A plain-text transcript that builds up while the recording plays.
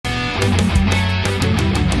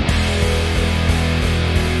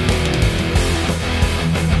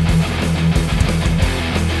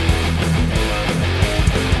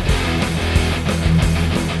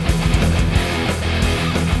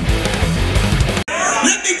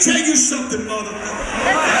me tell you something, mother.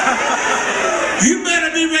 You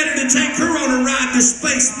better be ready to take her on a ride to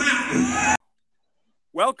Space Mountain.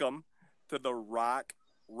 Welcome to the Rock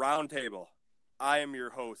Roundtable. I am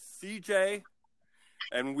your host, CJ,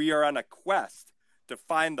 and we are on a quest to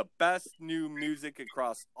find the best new music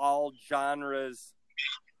across all genres,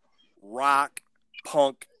 rock,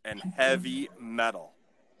 punk, and heavy metal.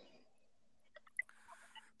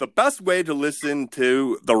 The best way to listen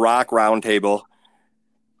to the Rock Roundtable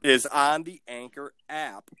is on the Anchor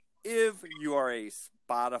app. If you are a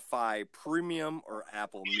Spotify Premium or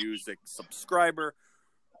Apple Music subscriber,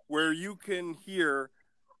 where you can hear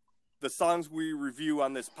the songs we review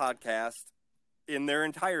on this podcast in their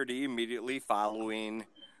entirety immediately following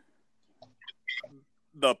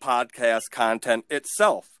the podcast content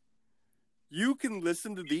itself. You can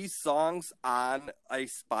listen to these songs on a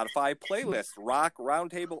Spotify playlist, Rock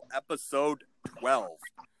Roundtable Episode 12.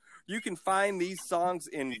 You can find these songs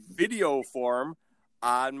in video form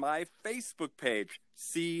on my Facebook page,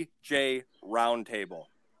 CJ Roundtable.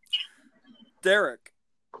 Derek,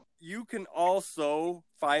 you can also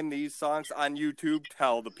find these songs on YouTube.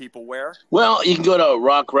 Tell the people where. Well, you can go to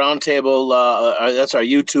Rock Roundtable. That's our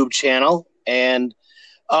YouTube channel. And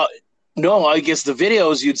no, I guess the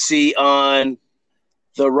videos you'd see on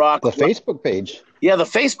the Facebook page. Yeah, the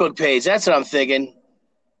Facebook page. That's what I'm thinking.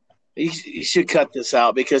 You should cut this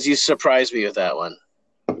out because you surprised me with that one.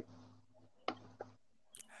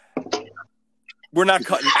 We're not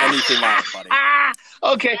cutting anything out, buddy.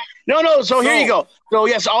 Okay. No. So here you go. So,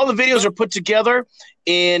 yes, all the videos are put together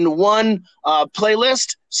in one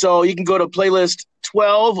playlist. So you can go to playlist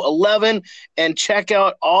 12, 11, and check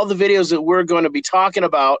out all the videos that we're going to be talking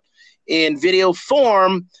about in video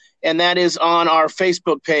form, and that is on our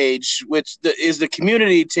Facebook page, which is the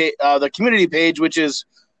community page, which is,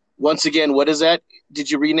 once again, what is that?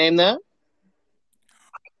 Did you rename that?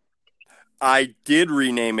 I did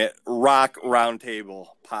rename it Rock Roundtable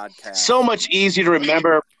Podcast. So much easier to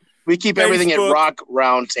remember. We keep everything at Rock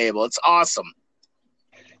Roundtable. It's awesome.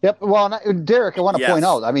 Yep. Well, Derek, I want to point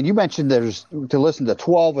out, I mean, you mentioned there's to listen to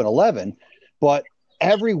 12 and 11, but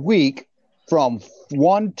every week from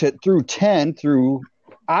 1 through 10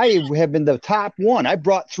 I have been the top one. I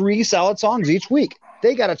brought 3 solid songs each week.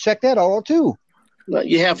 They got to check that out too. No,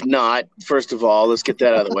 you have not. First of all, let's get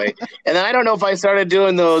that out of the way. And then I don't know if I started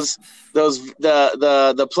doing the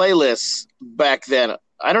playlists back then.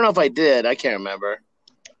 I don't know if I did. I can't remember.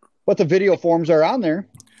 But the video forms are on there.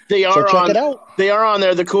 They are so check it out. They are on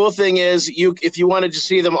there. The cool thing is, if you wanted to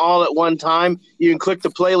see them all at one time, you can click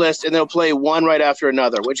the playlist and they'll play one right after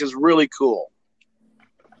another, which is really cool.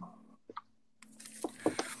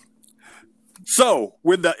 So,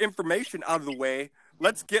 with the information out of the way,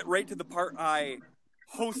 let's get right to the part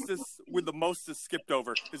hostess with the mostest skipped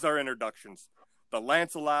over is our introductions. The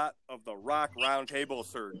Lancelot of the Rock Roundtable,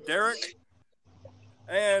 Sir Derek,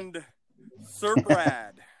 and Sir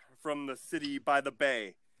Brad from the city by the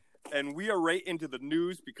bay. And we are right into the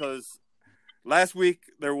news because last week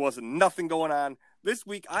there wasn't nothing going on. This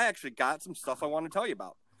week I actually got some stuff I want to tell you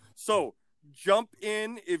about. So jump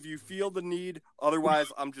in if you feel the need.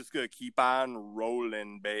 Otherwise, I'm just going to keep on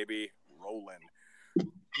rolling, baby. Rolling.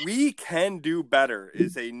 We Can Do Better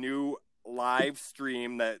is a new live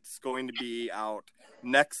stream that's going to be out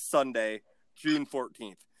next Sunday, June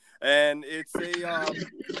 14th. And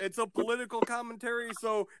it's a political commentary,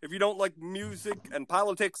 so if you don't like music and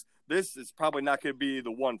politics, this is probably not going to be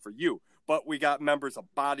the one for you. But we got members of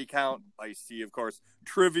Body Count, Ice-T, of course,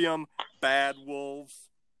 Trivium, Bad Wolves,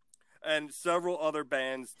 and several other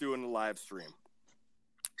bands doing the live stream.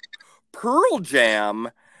 Pearl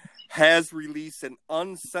Jam has released an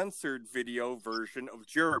uncensored video version of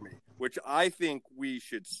Jeremy, which I think we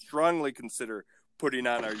should strongly consider putting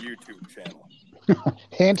on our YouTube channel.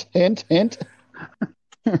 Hint, hint, hint.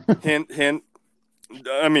 Hint, hint.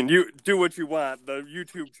 I mean, you do what you want. The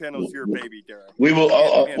YouTube channel's your baby, Derek. We will.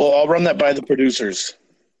 I'll run that by the producers.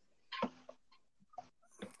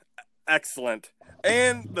 Excellent.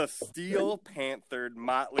 And the Steel Panther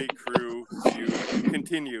Motley Crue feud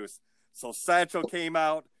continues. So Satchel came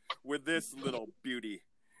out with this little beauty.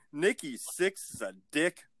 Nikki Sixx is a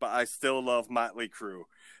dick, but I still love Motley Crue.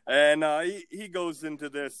 And he goes into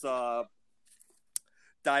this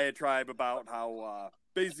diatribe about how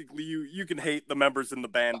basically you can hate the members in the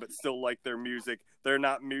band but still like their music. They're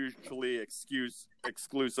not mutually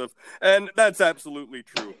exclusive. And that's absolutely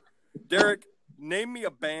true. Derek, name me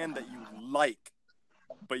a band that you like,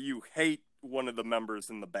 but you hate one of the members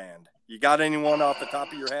in the band. You got anyone off the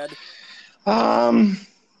top of your head?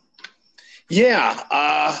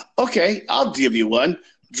 Yeah. Okay, I'll give you one.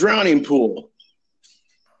 Drowning Pool.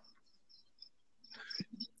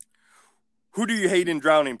 Who do you hate in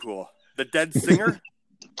Drowning Pool? The dead singer?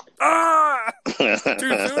 Too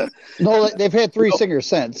soon? No, they've had 3 singers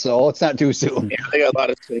since, so it's not too soon. Yeah, they got a lot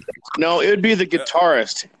of singers. No, it would be the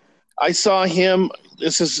guitarist. I saw him,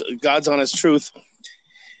 this is God's honest truth,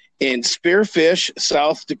 in Spearfish,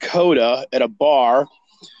 South Dakota at a bar,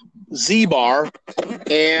 Z-Bar,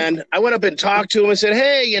 and I went up and talked to him and said,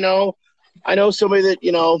 hey, I know somebody that,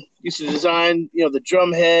 used to design, the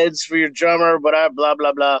drum heads for your drummer, but blah,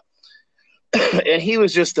 blah, blah. And he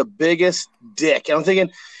was just the biggest dick. And I'm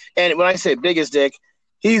thinking, and when I say biggest dick,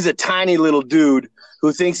 he's a tiny little dude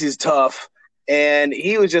who thinks he's tough. And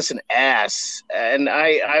he was just an ass. And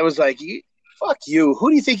I was like, fuck you. Who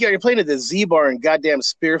do you think you are? You're playing at the Z-Bar in goddamn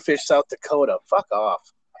Spearfish, South Dakota. Fuck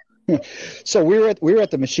off. So we were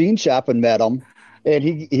at the machine shop and met him. And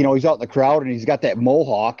he's out in the crowd and he's got that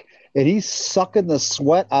mohawk. And he's sucking the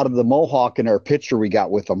sweat out of the mohawk in our picture we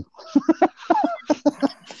got with him.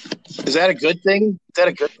 Is that a good thing?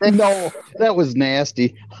 No, that was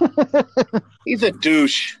nasty. He's a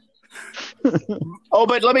douche. Oh,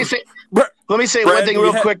 but let me say Brad, one thing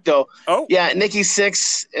real quick though. Oh, yeah, Nikki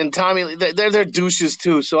Sixx and Tommy, they're douches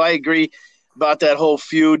too. So I agree about that whole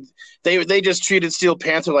feud. They just treated Steel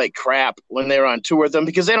Panther like crap when they were on tour with them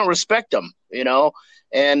because they don't respect them,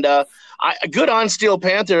 And good on Steel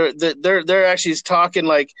Panther. They're actually talking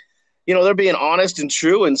like, they're being honest and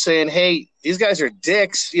true and saying, hey, these guys are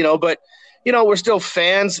dicks, but we're still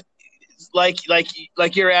fans. Like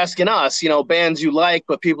you're asking us, bands you like,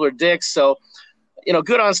 but people are dicks. So,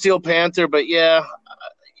 good on Steel Panther. But yeah,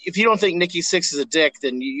 if you don't think Nikki Sixx is a dick,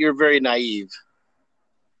 then you're very naive.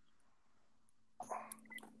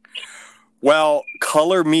 Well,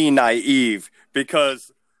 color me naive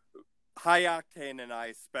because High Octane and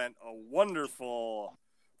I spent a wonderful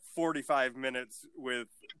 45 minutes with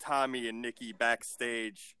Tommy and Nikki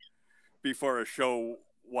backstage before a show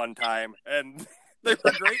one time, and they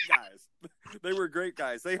were great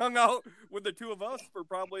guys. They hung out with the two of us for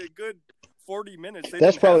probably a good 40 minutes.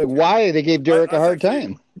 That's probably why they gave Derek a hard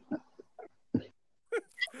time.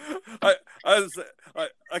 I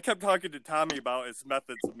kept talking to Tommy about his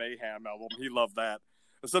Methods of Mayhem album. He loved that.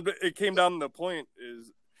 So it came down to the point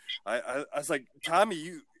is I was like,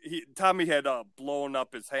 Tommy, Tommy had blown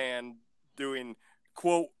up his hand doing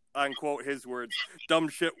quote unquote his words dumb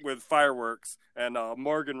shit with fireworks, and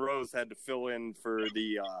Morgan Rose had to fill in for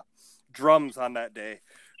the drums on that day,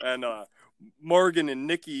 and Morgan and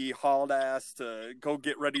Nikki hauled ass to go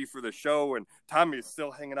get ready for the show, and Tommy's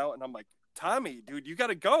still hanging out, and I'm like, Tommy, dude, you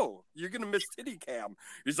gotta go. You're gonna miss Titty Cam.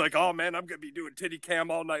 He's like, oh man, I'm gonna be doing Titty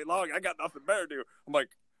Cam all night long. I got nothing better to do. I'm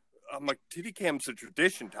like, Titty Cam's a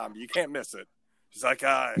tradition, Tommy. You can't miss it. He's like,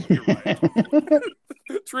 you're right.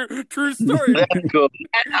 True story. That's cool.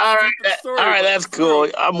 All right, that's cool.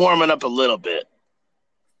 I'm warming up a little bit.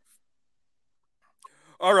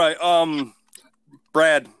 All right,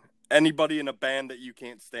 Brad, anybody in a band that you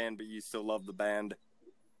can't stand but you still love the band?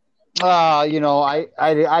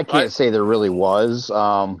 I can't say there really was.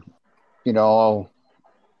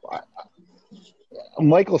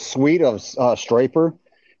 Michael Sweet of Stryper.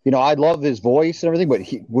 I love his voice and everything, but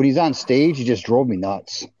when he's on stage, he just drove me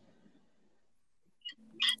nuts.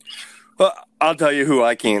 Well, I'll tell you who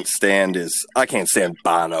I can't stand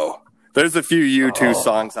Bono. There's a few U2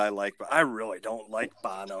 songs I like, but I really don't like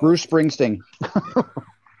Bono. Bruce Springsteen.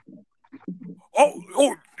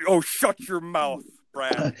 Oh! Shut your mouth,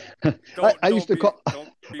 Brad. I used to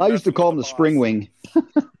call him the Spring Wing.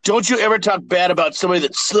 Don't you ever talk bad about somebody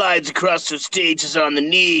that slides across the stages on the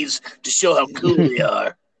knees to show how cool they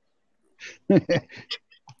are.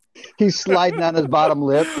 He's sliding on his bottom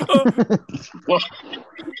lip.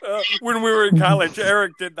 When we were in college,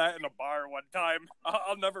 Eric did that in a bar one time.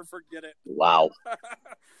 I'll never forget it. Wow.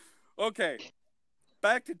 Okay,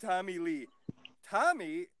 back to Tommy Lee.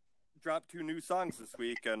 Tommy dropped 2 new songs this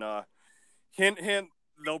week, and hint,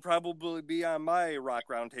 they'll probably be on my Rock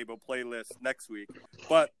Roundtable playlist next week.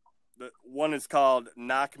 But the one is called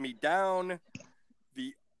Knock Me Down.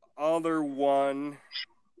 The other one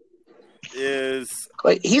is...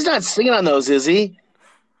 Wait, he's not singing on those, is he?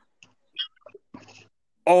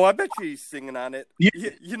 Oh, I bet you he's singing on it.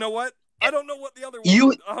 You know what? I don't know what the other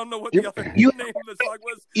one. I don't know what the other name of the song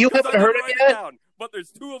was. You haven't heard it yet? Down, but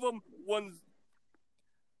there's 2 of them. One's...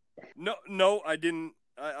 No, I didn't.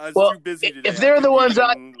 I was too busy today. If they're the ones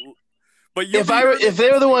if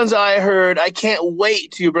they're the ones I heard, I can't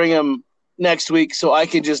wait till you bring them next week so I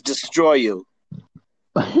can just destroy you.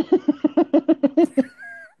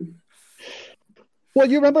 Well,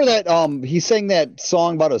 you remember that he sang that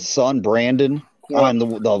song about his son Brandon on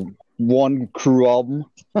the One Crew album?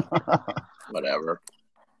 Whatever.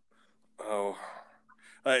 Oh,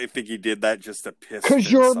 I think he did that just to piss.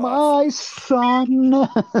 Because you're my son.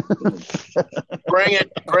 Bring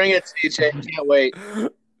it, CJ. Can't wait.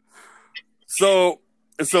 So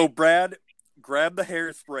Brad, grab the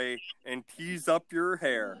hairspray and tease up your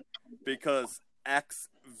hair because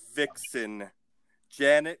ex-Vixen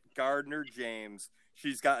Janet Gardner James,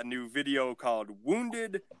 she's got a new video called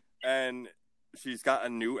Wounded, and she's got a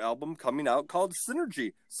new album coming out called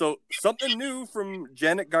Synergy. So something new from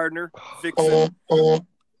Janet Gardner, Vixen.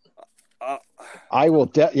 I will.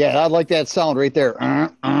 I like that sound right there.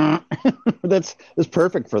 That's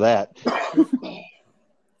perfect for that.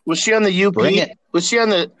 Was she on the UP? Bring it. Was she on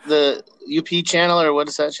the UP channel, or what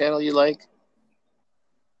is that channel you like?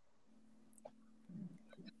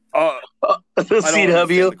 The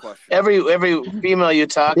CW. Every female you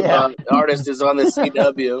talk about, artist is on the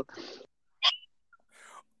CW.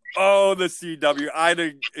 Oh, the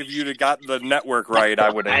CW. If you'd have gotten the network right,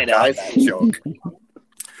 I would have got that joke.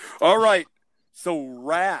 All right. So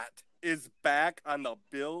Rat is back on the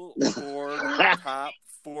Billboard Top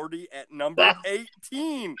 40 at number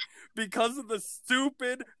 18 because of the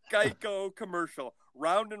stupid Geico commercial.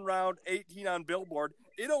 Round and Round, 18 on Billboard.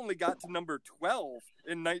 It only got to number 12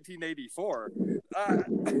 in 1984.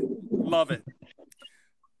 Love it.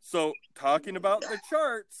 So, talking about the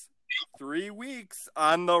charts, 3 weeks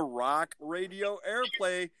on the rock radio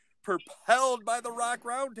airplay, propelled by the Rock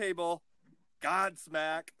Roundtable,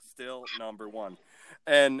 Godsmack still number 1.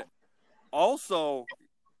 And also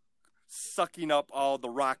sucking up all the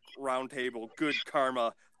Rock Roundtable good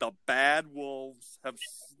karma, the Bad Wolves have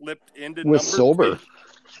slipped into with number Sober. 2.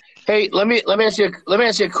 Hey, let me ask you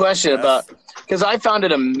a question about, because I found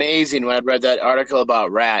it amazing when I read that article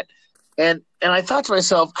about Rat, and I thought to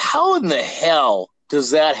myself, how in the hell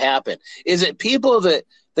does that happen? Is it people that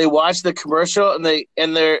they watch the commercial and they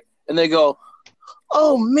go,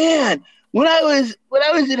 oh man, when I was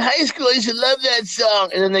in high school, I used to love that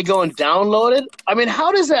song, and then they go and download it? I mean,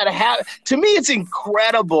 how does that happen? To me, it's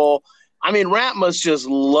incredible. I mean, Rat must just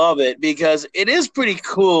love it, because it is pretty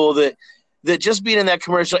cool that just being in that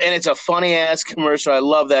commercial, and it's a funny-ass commercial. I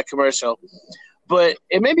love that commercial. But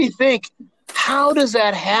it made me think, how does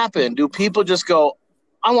that happen? Do people just go,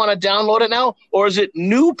 I want to download it now? Or is it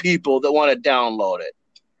new people that want to download it?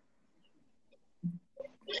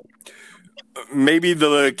 Maybe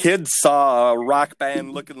the kids saw a rock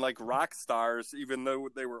band looking like rock stars, even though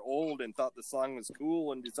they were old, and thought the song was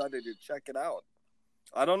cool and decided to check it out.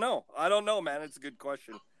 I don't know, man. It's a good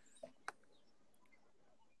question.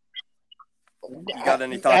 You got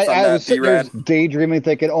any thoughts on that, I was sitting there daydreaming,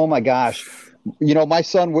 thinking, "Oh my gosh, my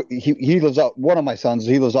son. He lives up. One of my sons.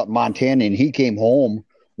 He lives up in Montana, and he came home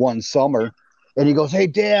one summer, and he goes, "Hey,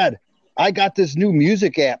 Dad, I got this new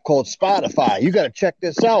music app called Spotify. You got to check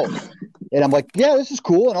this out." And I'm like, "Yeah, this is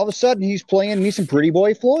cool." And all of a sudden, he's playing me some Pretty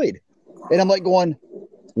Boy Floyd, and I'm like, going,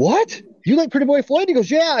 "What? You like Pretty Boy Floyd?" He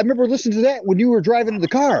goes, "Yeah, I remember listening to that when you were driving in the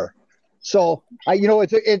car." So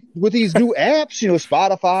it's with these new apps,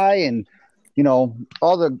 Spotify and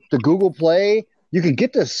all the Google Play, you can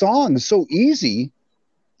get the songs so easy,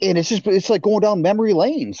 and it's like going down memory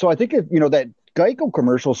lane. So I think that Geico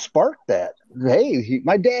commercial sparked that. Hey,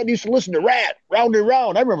 my dad used to listen to Rat, Round and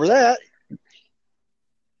Round. I remember that.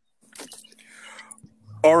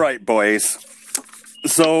 All right, boys.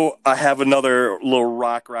 So I have another little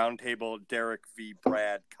Rock Roundtable Derek v.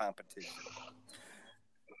 Brad competition.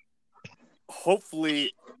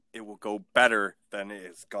 Hopefully it will go better than it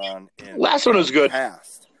has gone in last one was good.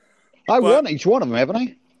 Past. I won each one of them, haven't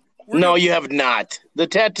I? No, you have not. The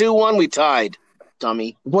tattoo one, we tied,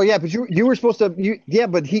 dummy. Well, yeah, but you were supposed to.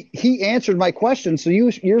 But he answered my question, so you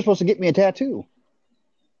were supposed to get me a tattoo.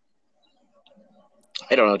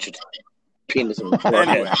 I don't know what you're penis in my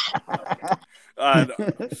forehead.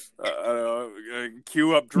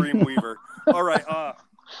 Cue up Dreamweaver. All right.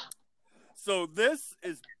 So this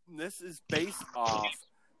is based off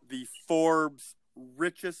the Forbes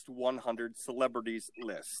richest 100 celebrities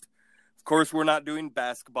list. Of course, we're not doing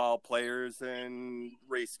basketball players and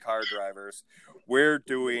race car drivers. We're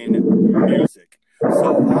doing music.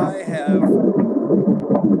 So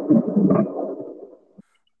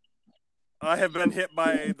I have been hit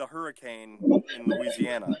by the hurricane in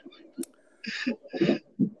Louisiana.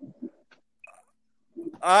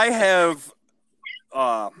 I have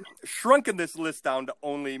shrunken this list down to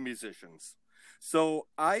only musicians. So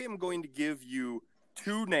I am going to give you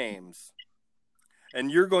 2 names, and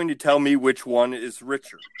you're going to tell me which one is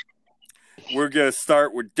richer. We're going to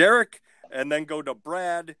start with Derek and then go to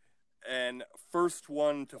Brad, and first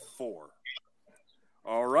 1 to 4.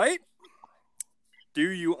 All right? Do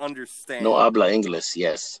you understand? No habla English,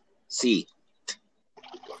 yes. Sí.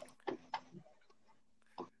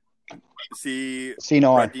 C.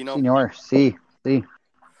 Senor. Bradino? Senor. C.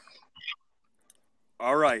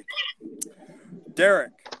 All right.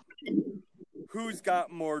 Derek, who's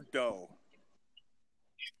got more dough?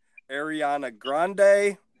 Ariana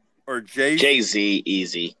Grande or Jay-Z? Jay-Z,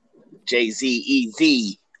 easy. Jay-Z,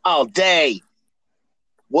 easy. All day.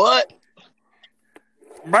 What?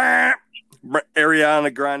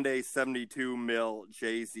 Ariana Grande, 72 mil.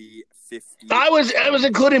 Jay-Z, 50. I was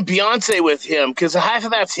including Beyonce with him because half of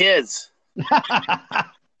that's his.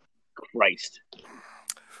 Christ.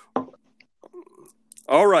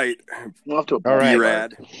 All right. We'll All right.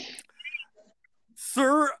 B-Rad.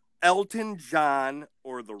 Sir Elton John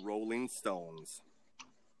or the Rolling Stones?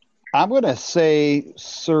 I'm going to say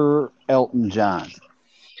Sir Elton John.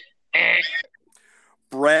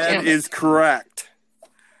 Brad is correct.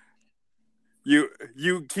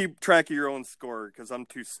 You keep track of your own score because I'm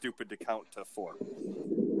too stupid to count to 4.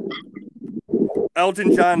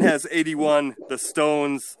 Elton John has 81. The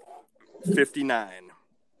Stones, 59.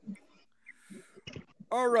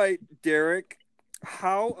 All right, Derek.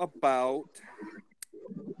 How about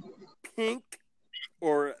Pink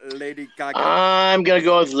or Lady Gaga? I'm going to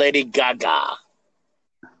go with Lady Gaga.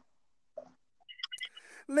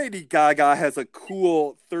 Lady Gaga has a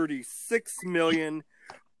cool 36 million,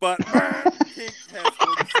 but Pink has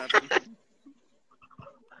 47.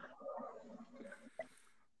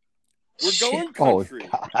 We're going country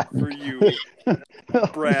for you,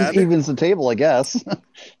 Brad. This evens the table, I guess.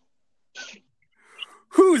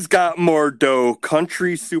 Who's got more dough,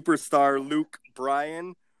 country superstar Luke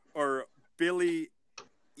Bryan or Billie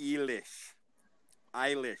Eilish?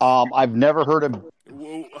 I've never heard of.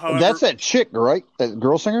 However, That's that chick, right? That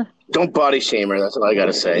girl singer. Don't body shame her. That's all I got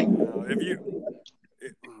to say.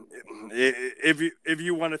 if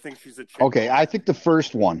you want to think she's a chick. Okay, I think the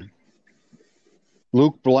first one.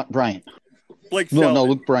 Luke Bryant. Blake Shelton. No,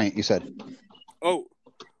 Luke Bryant. You said. Oh,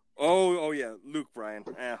 yeah, Luke Bryan.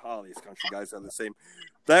 All these country guys are the same.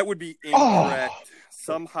 That would be incorrect.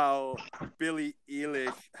 Somehow, Billie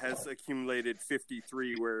Eilish has accumulated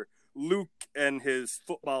 53, where Luke and his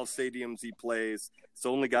football stadiums he plays has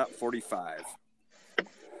only got 45.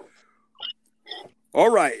 All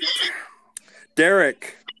right.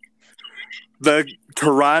 Derek, the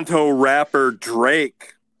Toronto rapper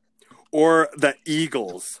Drake or the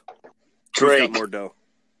Eagles? Drake. Who's got more dough?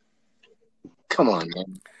 Come on,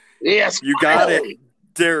 man. Yes. You got it.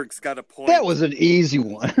 Derek's got a point. That was an easy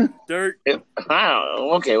one. Derek.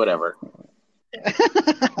 Okay, whatever.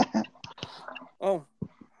 Oh,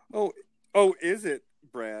 is it,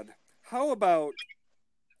 Brad? How about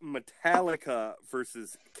Metallica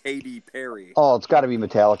versus Katy Perry? Oh, it's got to be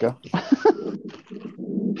Metallica.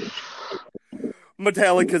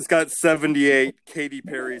 Metallica's got 78. Katy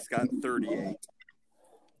Perry's got 38.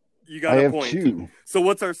 You got I a have point. 2. So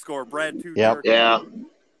what's our score? Brad 2. Yep. Derek? Yeah.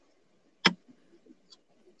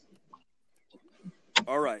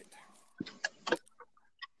 All right.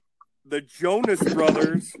 The Jonas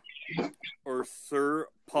Brothers or Sir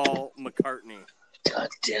Paul McCartney? God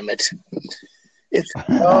damn it.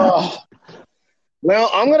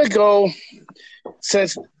 Well, I'm going to go,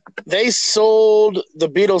 since they sold the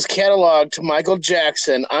Beatles catalog to Michael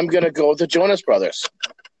Jackson, I'm going to go with the Jonas Brothers.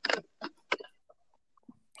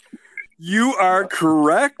 You are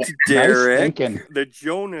correct, Derek. Nice thinking. The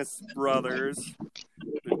Jonas Brothers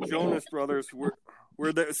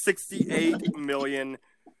were the 68 million.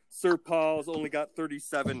 Sir Paul's only got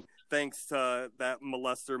 37, thanks to that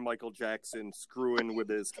molester Michael Jackson screwing with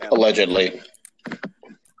his catalog.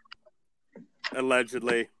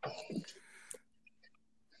 Allegedly.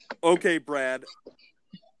 Okay, Brad.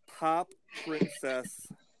 Pop princess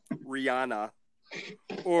Rihanna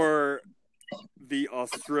or the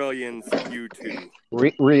Australians U2?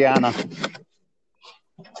 Rihanna.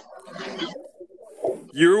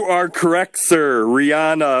 You are correct, sir.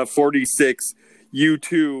 Rihanna, 46.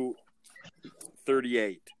 U2,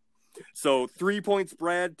 38. So 3 points,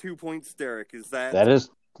 Brad. 2 points, Derek. That is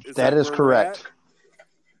correct.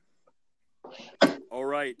 All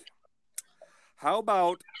right. How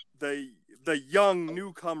about the young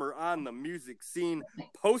newcomer on the music scene,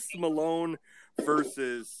 Post Malone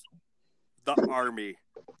versus the Army,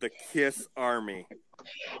 the Kiss Army?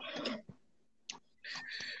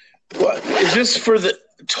 What, is this for the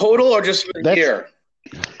total or just for the year?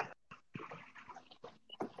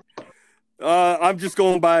 I'm just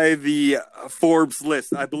going by the Forbes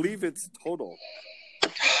list. I believe it's total.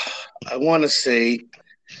 I want to say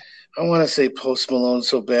Post Malone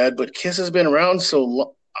so bad, but Kiss has been around so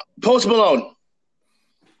long. Post Malone.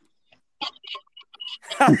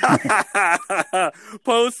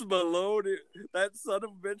 Post Malone, that son of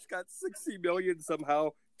a bitch got 60 million somehow.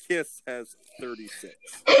 Kiss has 36.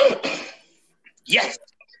 Yes.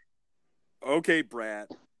 Okay, Brad.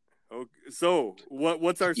 Okay, so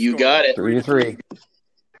what's our You score? got it. 3-3.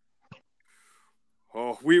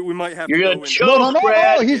 Oh, we might have You're to gonna go in. choke,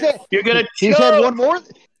 Brad. You're gonna He's choke. had one more.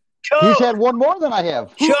 Choke. He's had one more than I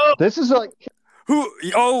have. Choke. This is like Who?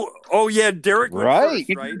 Oh yeah, Derek went Right.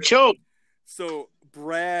 first, right? Choke. So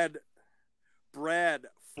Brad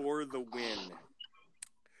for the win.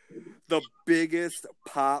 The biggest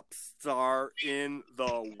pop star in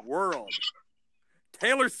the world.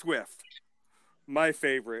 Taylor Swift, my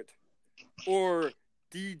favorite, or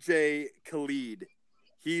DJ Khaled.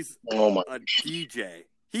 He's a DJ.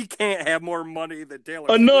 He can't have more money than Taylor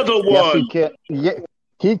Swift. Another one. yes, he can. Yeah,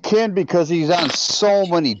 he can because he's on so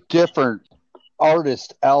many different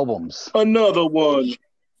artist albums. Another one.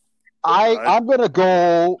 I'm gonna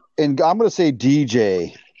go and I'm gonna say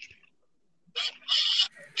DJ.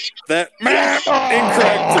 That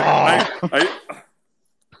incorrect.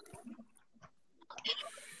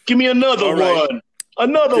 Give me another All right. one.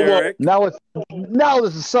 Another Derek, one. Now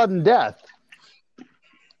this is sudden death.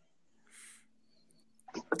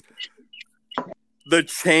 the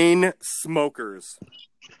Chain Smokers.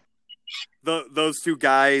 Those two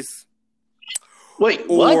guys. Wait,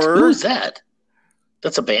 what? Who's that?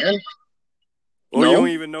 That's a band? Oh, No. you don't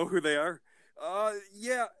even know who they are?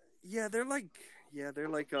 Yeah, they're like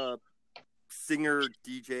singer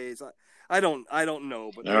DJs. I don't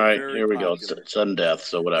know, but All right, very here we go. popular. Sudden death,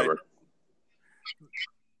 so whatever.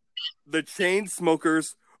 The Chain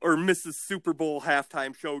Smokers or Mrs. Super Bowl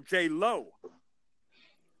halftime show, J-Lo.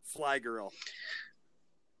 Fly Girl.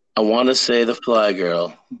 I want to say the Fly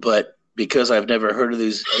Girl, but because I've never heard of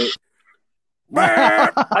these. What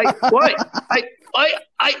are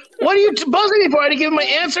you buzzing me for? I didn't give my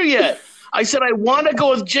answer yet. I said I want to go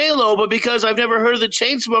with J-Lo, but because I've never heard of the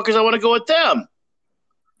Chainsmokers, I want to go with them.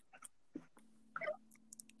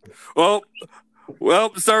 Well,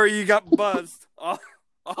 sorry you got buzzed. Who's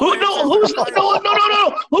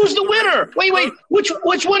the winner? Wait. Which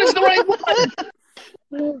one is the right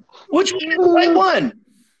one? Which one is the right one?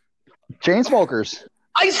 Chainsmokers.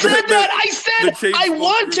 I said that. I said I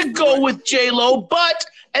want to go with J-Lo,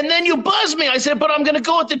 and then you buzzed me. I said, but I'm going to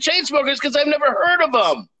go with the Chainsmokers because I've never heard of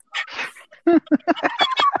them.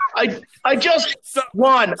 I just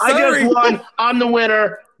won. I just won. I'm the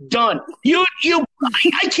winner. Done.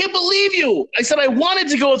 I can't believe you. I said I wanted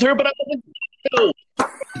to go with her, but I wasn't.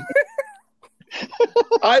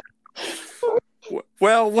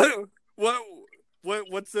 Well,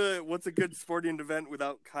 what's a good sporting event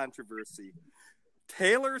without controversy?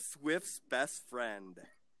 Taylor Swift's best friend,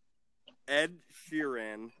 Ed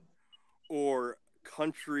Sheeran, or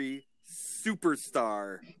country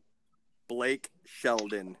superstar Blake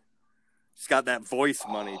Shelton. He's got that voice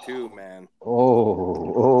money too, man.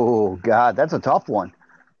 Oh, God, that's a tough one.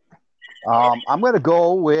 I'm going to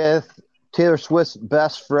go with Taylor Swift's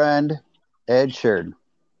best friend, Ed Sheeran.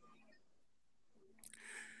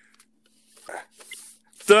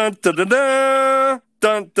 Dun dun dun dun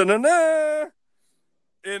dun dun dun dun.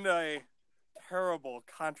 In a terrible,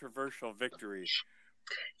 controversial victory,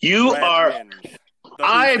 you Brad are. wins.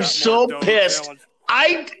 I'm so pissed.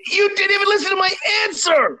 You didn't even listen to my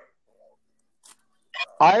answer.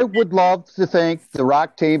 I would love to thank the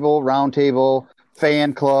Round Table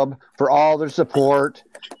fan club for all their support,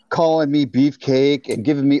 calling me Beefcake and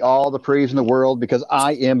giving me all the praise in the world because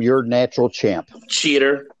I am your natural champ.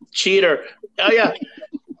 Cheater. Oh, yeah.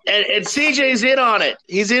 And CJ's in on it.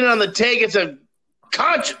 He's in on the take. It's a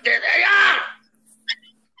conscious.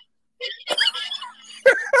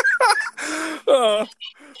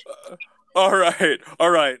 All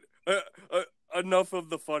right. Enough of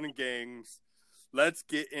the fun and games. Let's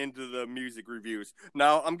get into the music reviews.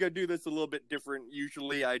 Now, I'm going to do this a little bit different.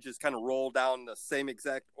 Usually, I just kind of roll down the same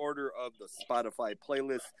exact order of the Spotify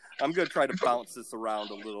playlist. I'm going to try to bounce this around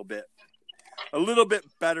a little bit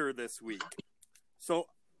better this week. So,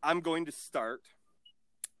 I'm going to start.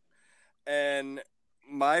 And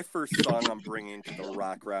my first song I'm bringing to the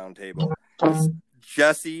Rock Roundtable is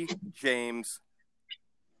Jesse James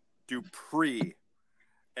Dupree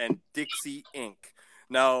and Dixie Inc.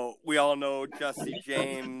 Now, we all know Jesse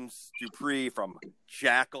James Dupree from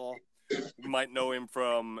Jackal. We might know him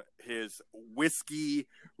from his Whiskey.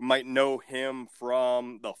 We might know him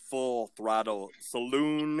from the Full Throttle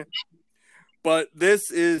Saloon. But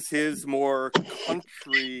this is his more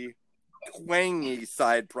country, twangy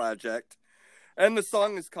side project. And the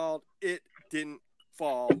song is called It Didn't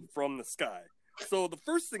Fall From the Sky. So the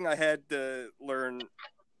first thing I had to learn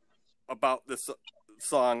about this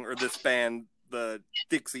song or this band the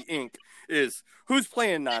Dixie Inc. is who's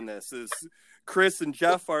playing on this? Is Chris and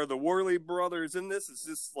Jeff are the Worley brothers in this? Is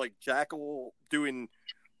this like Jackal doing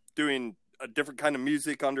a different kind of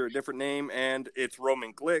music under a different name? And it's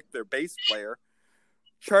Roman Glick, their bass player,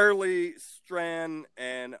 Charlie Strand,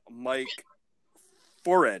 and Mike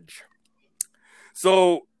Forage.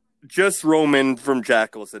 So just Roman from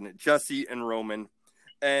Jackals in it, Jesse and Roman.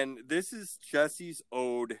 And this is Jesse's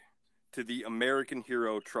ode to the American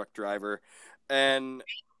hero truck driver. And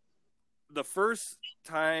the first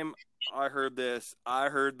time I heard this, I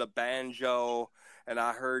heard the banjo and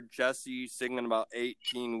I heard Jesse singing about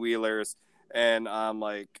 18-wheelers. And I'm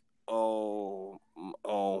like, oh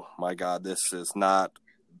my God, this is not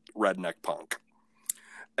redneck punk.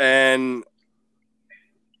 And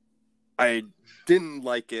I didn't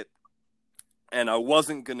like it. And I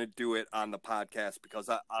wasn't going to do it on the podcast because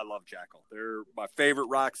I love Jackal. They're my favorite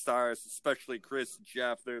rock stars, especially Chris and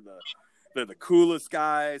Jeff. They're the coolest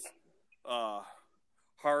guys.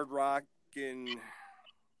 Hard rocking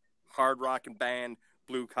band,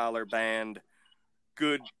 blue collar band,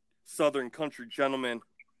 good Southern country gentlemen.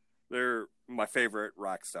 They're my favorite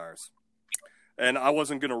rock stars. And I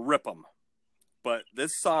wasn't going to rip them. But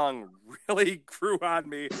this song really grew on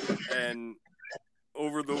me, and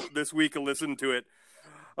over this week of listening to it,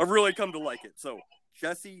 I've really come to like it. So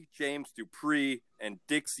Jesse James Dupree and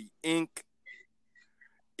Dixie Inc.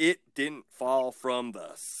 It Didn't Fall from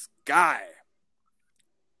the Sky.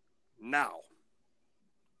 Now.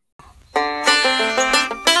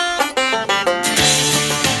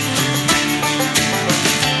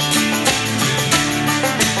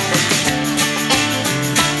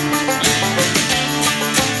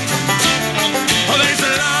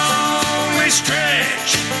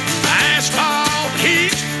 Stretch, asphalt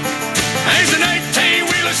heat. There's an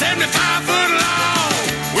 18-wheeler, 75 foot long,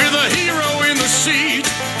 with a hero in the seat.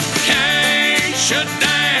 Can't shut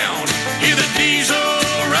down, hear the diesel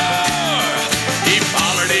roar. He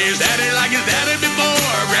follored his daddy like his daddy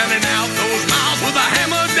before, grounding out those miles with a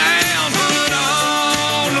hammer down, foot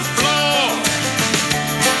on the floor.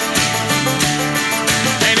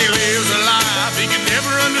 And he lives a life he can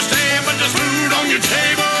never understand, but just food on your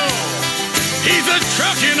table. He's a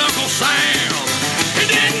trucking Uncle Sam. He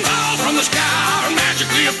didn't fall from the sky or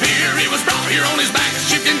magically appear. He was brought here on his back,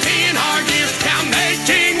 shifting 10 hard gears, counting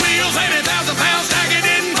 18 wheels, 80,000 pounds stack. He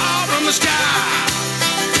didn't fall from the sky.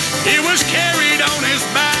 He was carried on his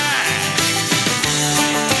back.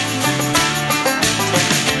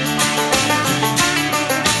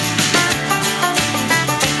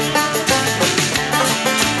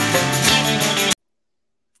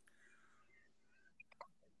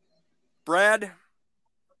 Brad,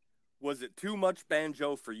 was it too much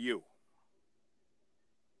banjo for you?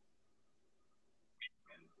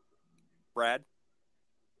 Brad?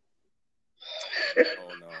 Oh,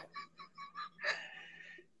 no.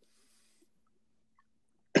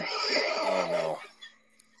 Oh, no.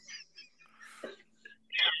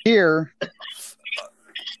 Here.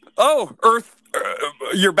 Oh, Earth,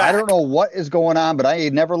 you're back. I don't know what is going on, but I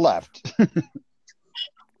never left.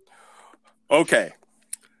 Okay.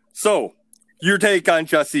 So, your take on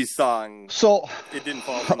Jesse's song. So, it didn't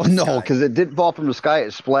fall from the sky. No, because it didn't fall from the sky.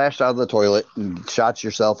 It splashed out of the toilet and shot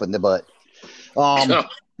yourself in the butt.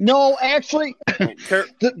 No, actually,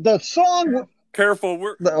 the song. Careful,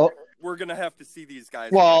 we're gonna have to see these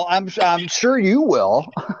guys. Well, I'm sure you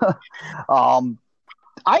will.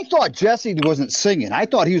 I thought Jesse wasn't singing. I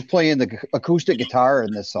thought he was playing the acoustic guitar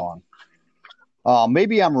in this song.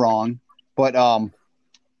 Maybe I'm wrong, but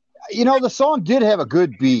the song did have a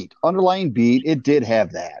good beat, underlying beat. It did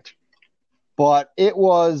have that, but it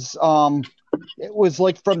was like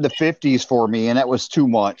from the 50s for me, and that was too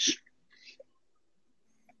much.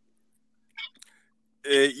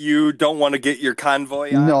 You don't want to get your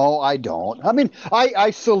convoy on? No, I don't. I mean, I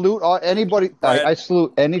salute anybody. I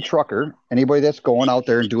salute any trucker, anybody that's going out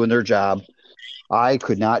there and doing their job. I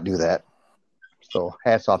could not do that. So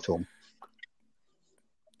hats off to them.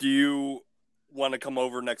 Do you want to come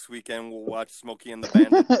over next weekend? We'll watch Smokey and the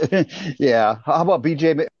Bandit. Yeah. How about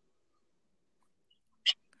BJ?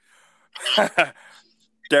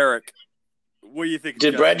 Derek, what do you think?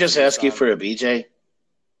 Did Brad just ask you for a BJ?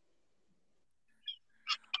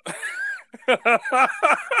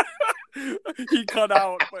 He cut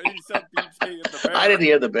out, but he said BJ and the Bear. I didn't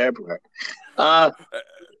hear the Bear part.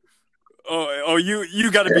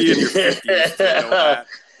 You got to be in your 50s to know that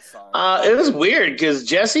song. It was weird because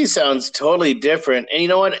Jesse sounds totally different. And you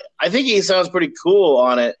know what? I think he sounds pretty cool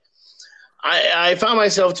on it. I found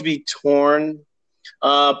myself to be torn.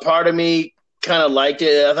 Part of me kind of liked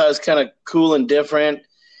it. I thought it was kind of cool and different.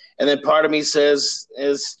 And then part of me says,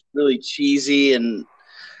 is really cheesy, and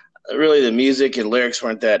really the music and lyrics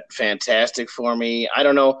weren't that fantastic for me. I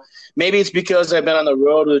don't know. Maybe it's because I've been on the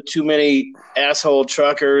road with too many asshole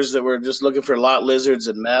truckers that were just looking for lot lizards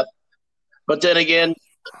and meth. But then again,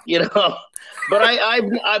 but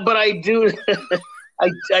I do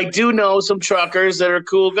I do know some truckers that are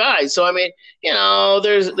cool guys. So I mean,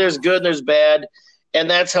 there's good and there's bad, and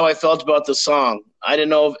that's how I felt about the song. I didn't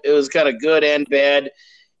know if it was kind of good and bad.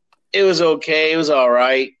 It was okay. It was all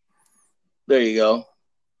right. There you go.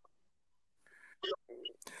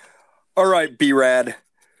 All right, B-Rad.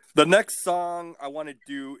 The next song I want to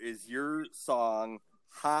do is your song,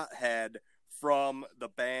 Hothead, from the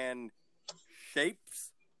band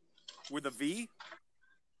Shapes with a V.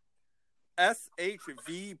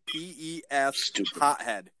 SHVPES. Stupid.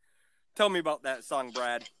 Hothead. Tell me about that song,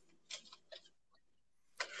 Brad.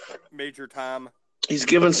 Major Tom. He's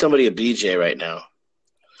giving somebody a BJ right now.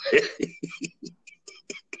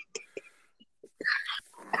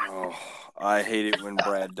 Oh, I hate it when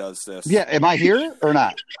Brad does this. Yeah, am I here or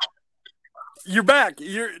not? You're back.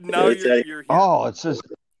 You're here. Oh, it's just.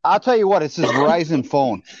 I'll tell you what. It's his Verizon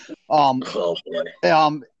phone. Oh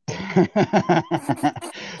boy.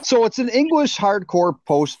 So it's an English hardcore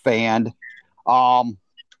post band.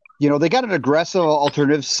 They got an aggressive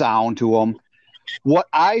alternative sound to them. What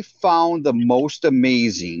I found the most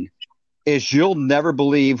amazing is you'll never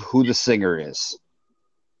believe who the singer is.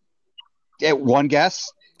 One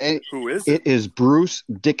guess. Who is it? It is Bruce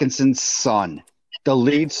Dickinson's son, the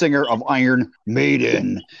lead singer of Iron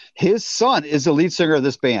Maiden. His son is the lead singer of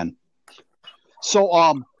this band.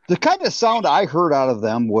 So, the kind of sound I heard out of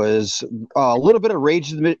them was a little bit of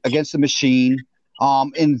Rage Against the Machine,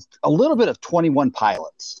 and a little bit of 21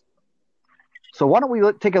 Pilots. So why don't we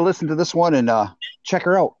take a listen to this one and check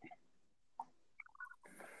her out?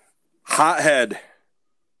 Hothead.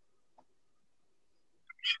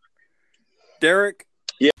 Derek?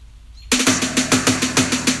 Yeah.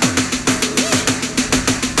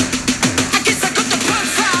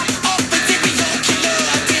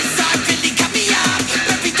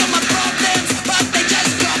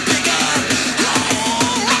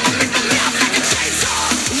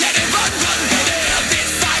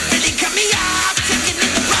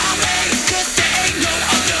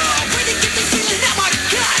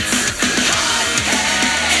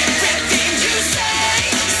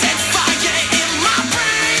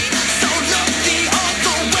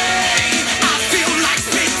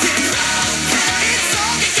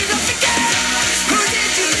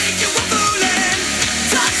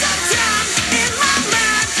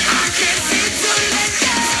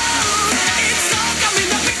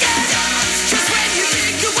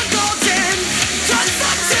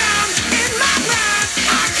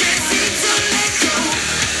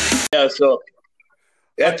 So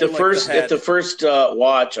at the first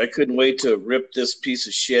watch, I couldn't wait to rip this piece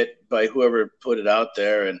of shit by whoever put it out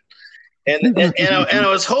there, and I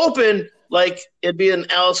was hoping like it'd be an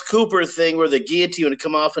Alice Cooper thing where the guillotine would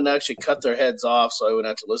come off and actually cut their heads off, so I wouldn't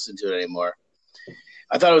have to listen to it anymore.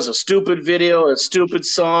 I thought it was a stupid video, a stupid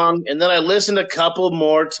song, and then I listened a couple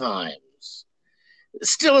more times.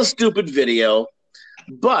 Still a stupid video,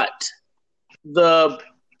 but the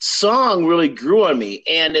song really grew on me,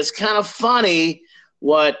 and it's kind of funny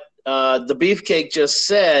what the Beefcake just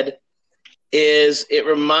said. Is it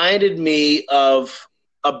reminded me of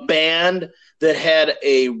a band that had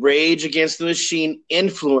a Rage Against the Machine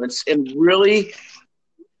influence and really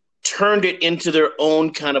turned it into their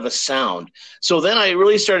own kind of a sound. So then I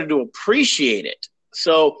really started to appreciate it.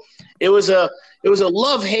 So it was a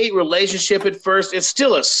love-hate relationship at first. It's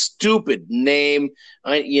still a stupid name.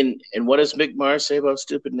 And what does Mick Mars say about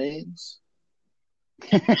stupid names?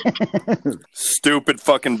 Stupid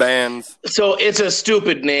fucking bands. So it's a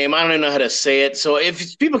stupid name. I don't even know how to say it. So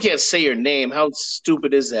if people can't say your name, how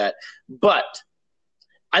stupid is that? But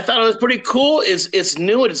I thought it was pretty cool. It's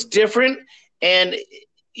new and it's different. And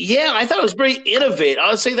yeah, I thought it was pretty innovative.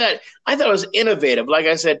 I'll say that. I thought it was innovative. Like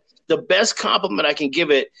I said, the best compliment I can give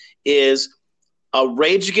it is a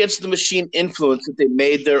Rage Against the Machine influence that they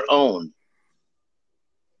made their own.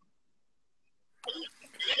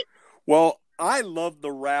 Well, I love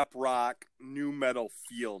the rap rock new metal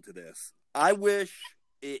feel to this. I wish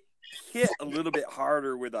it hit a little bit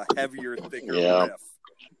harder with a heavier, thicker riff.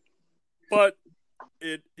 But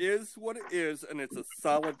it is what it is, and it's a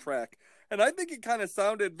solid track. And I think it kind of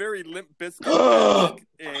sounded very Limp Bizkit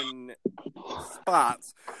in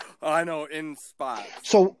spots. I know, in spots.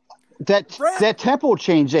 So that tempo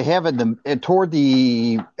change they have toward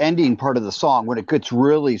the ending part of the song, when it gets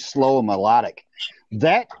really slow and melodic,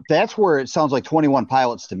 that's where it sounds like 21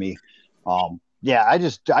 Pilots to me. Yeah, I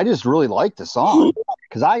just really like the song.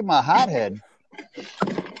 because I'm a hothead.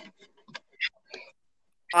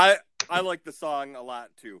 I like the song a lot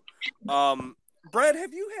too. Brad,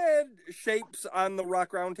 have you had Shapes on the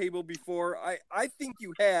Rock Roundtable before? I think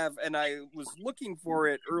you have, and I was looking for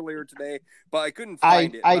it earlier today, but I couldn't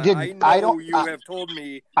find it. I did. I know you have told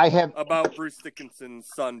me about Bruce Dickinson's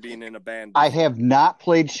son being in a band. I have not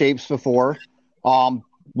played Shapes before.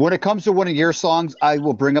 When it comes to one of your songs, I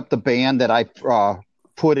will bring up the band that I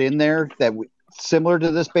put in there similar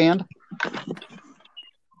to this band.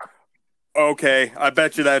 Okay, I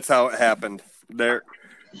bet you that's how it happened.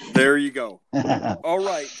 There you go. All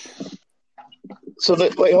right. So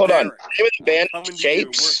wait, hold on. Name of the band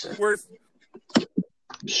Shapes.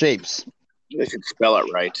 Shapes. They should spell it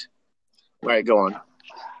right. All right, go on.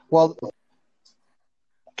 Well,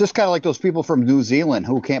 just kind of like those people from New Zealand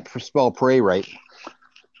who can't spell pray right.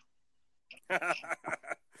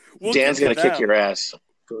 Dan's gonna kick your ass.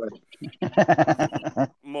 Go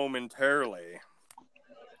ahead. Momentarily.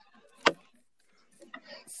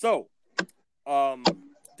 So,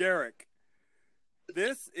 Derek,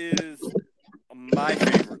 this is my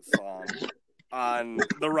favorite song on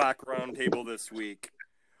the Rock Roundtable this week.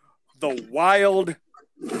 The Wild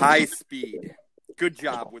High Speed. Good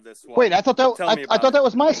job with this one. Wait, I thought that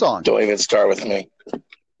was my song. Don't even start with me.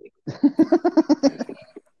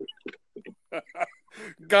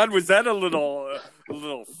 God, was that a little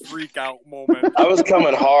freak out moment? I was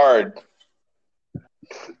coming hard.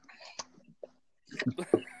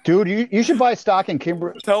 Dude, you should buy stock in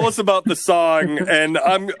Kimber. Tell us about the song, and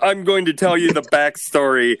I'm going to tell you the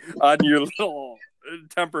backstory on your little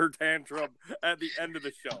temper tantrum at the end of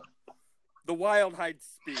the show. The Wild High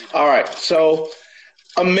Speed. All right, so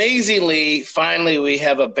amazingly, finally, we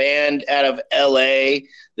have a band out of L.A.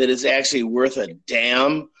 that is actually worth a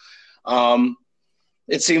damn.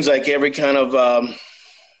 It seems like every kind of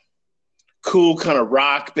cool kind of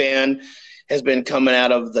rock band has been coming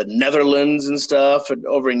out of the Netherlands and stuff, and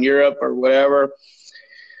over in Europe or whatever.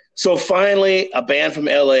 So finally, a band from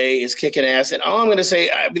LA is kicking ass. And all I'm going to say,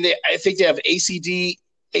 I think they have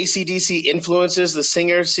AC/DC influences. The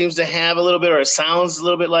singer seems to have a little bit, or it sounds a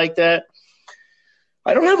little bit like that.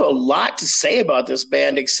 I don't have a lot to say about this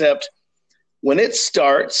band except when it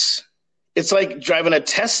starts, it's like driving a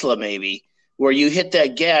Tesla maybe, where you hit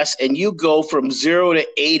that gas and you go from 0 to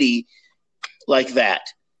 80 like that.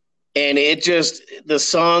 And the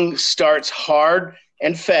song starts hard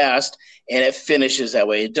and fast, and it finishes that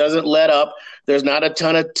way. It doesn't let up. There's not a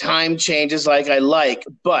ton of time changes like I like,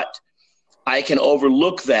 but I can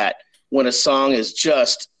overlook that when a song is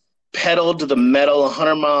just pedal to the metal,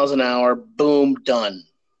 100 miles an hour, boom, done.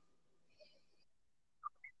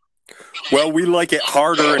 Well, we like it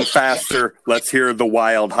harder and faster. Let's hear the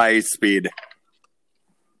Wild High Speed.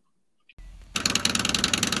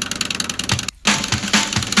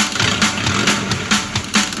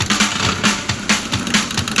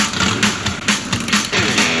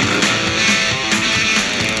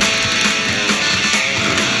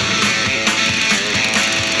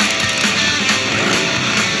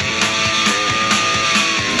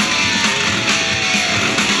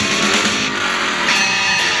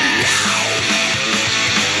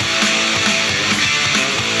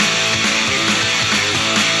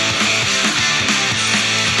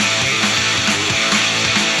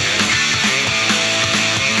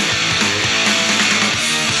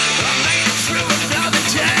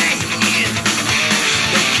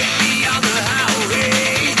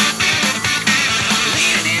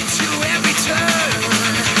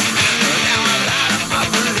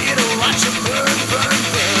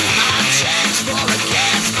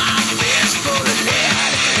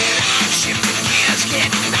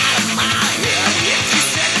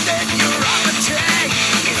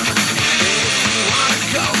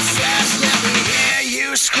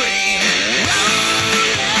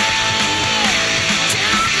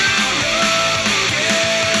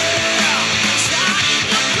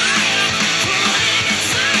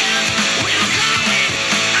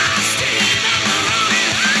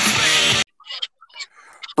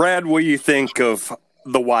 Brad, what do you think of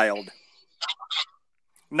the Wild?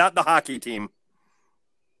 Not the hockey team.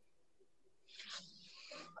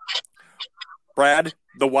 Brad,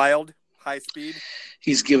 the Wild, High Speed.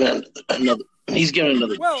 He's given another.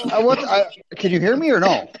 Well, can you hear me or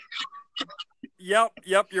no? Yep,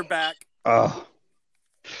 you're back.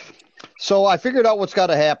 So I figured out what's got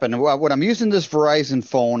to happen. When I'm using this Verizon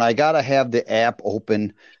phone, I got to have the app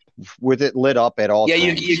open with it lit up at all times.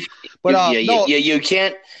 You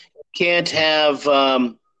can't have.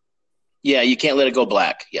 You can't let it go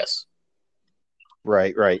black. Yes.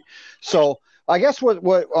 Right. So I guess what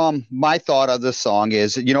my thought of this song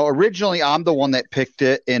is, originally I'm the one that picked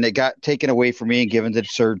it, and it got taken away from me and given to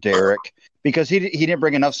Sir Derek because he didn't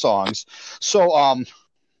bring enough songs. So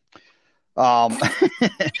no,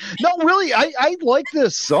 really, I like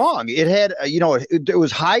this song. It had it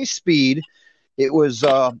was high speed. It was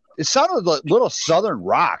it sounded like little southern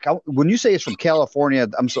rock. When you say it's from California,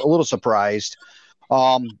 I'm a little surprised.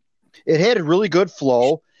 It had a really good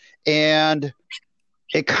flow, and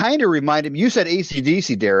it kind of reminded me. You said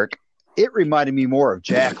AC/DC, Derek. It reminded me more of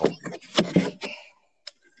Jackal.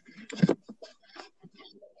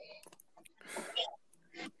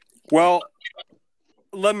 Well,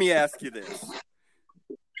 let me ask you this.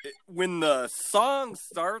 When the song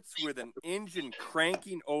starts with an engine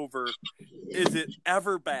cranking over, is it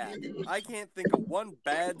ever bad? I can't think of one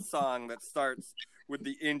bad song that starts with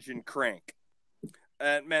the engine crank.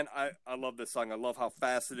 And man, I love this song. I love how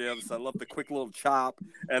fast it is. I love the quick little chop,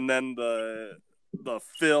 and then the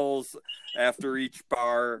fills after each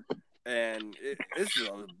bar. And it's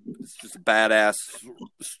just a badass,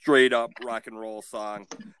 straight up rock and roll song.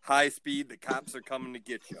 High speed, the cops are coming to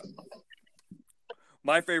get you.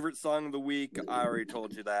 My favorite song of the week, I already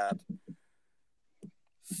told you that.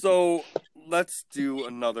 So let's do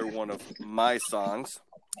another one of my songs.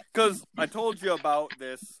 Because I told you about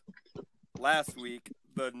this last week,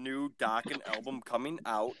 the new Dokken album coming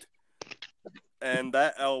out. And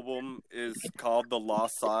that album is called The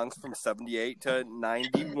Lost Songs from 78 to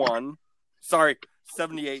 91. Sorry,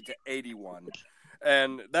 78 to 81.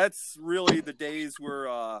 And that's really the days where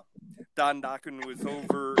Don Dokken was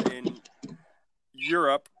over in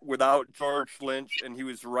Europe without George Lynch, and he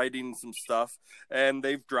was writing some stuff. And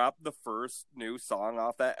they've dropped the first new song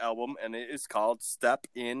off that album, and it is called Step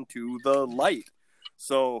Into the Light.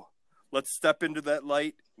 So let's step into that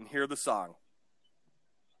light and hear the song.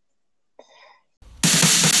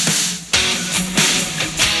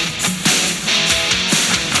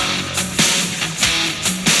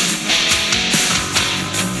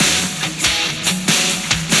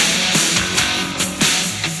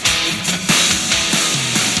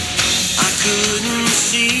 Couldn't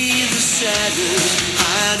see the sadness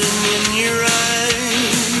hiding in your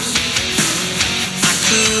eyes. I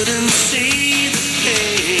couldn't see the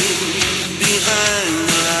pain behind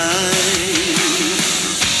the lies.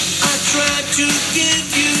 I tried to give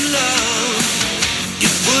you love, you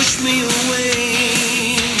pushed me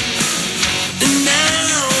away. And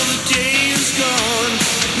now the day is gone,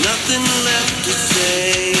 nothing left to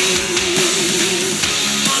say.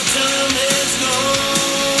 My time is gone.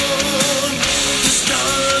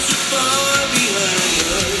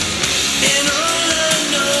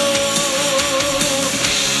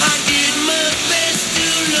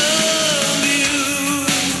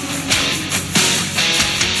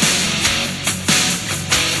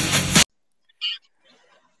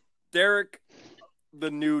 Derek, the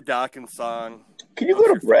new Dokken song. Can you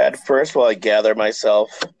go to Brad first while I gather myself?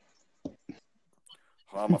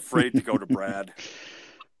 I'm afraid to go to Brad.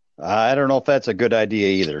 I don't know if that's a good idea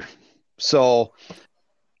either. So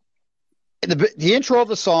the intro of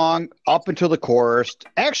the song up until the chorus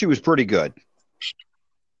actually was pretty good.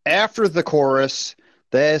 After the chorus,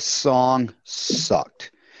 this song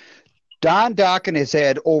sucked. Don Dokken has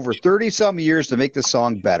had over 30-some years to make the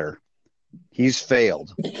song better. He's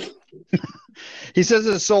failed. He says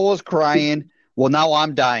his soul is crying. Well, now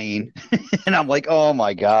I'm dying. And I'm like, oh,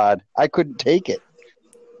 my God. I couldn't take it.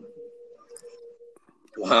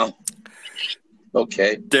 Wow.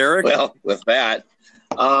 Okay. Derek? Well, with that,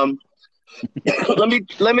 let me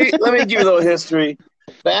give you a little history.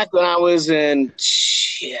 Back when I was in,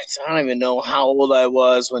 I don't even know how old I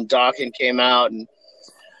was when Dokken came out. And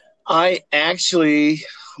I'm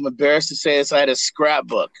embarrassed to say this, I had a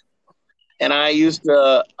scrapbook. And I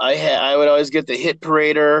would always get the Hit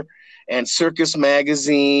Parader and Circus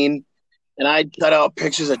Magazine, and I'd cut out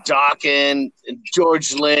pictures of Dokken and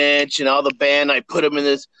George Lynch and all the band. I put them in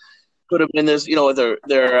this, with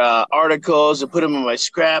their articles, and put them in my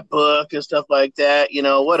scrapbook and stuff like that.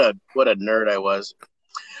 What a nerd I was.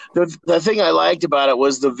 The thing I liked about it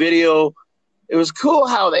was the video. It was cool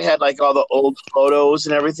how they had like all the old photos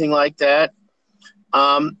and everything like that.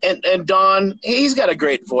 And Don, he's got a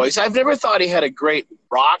great voice. I've never thought he had a great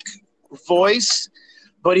rock voice,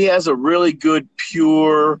 but he has a really good,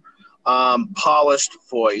 pure, polished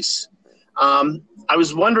voice. I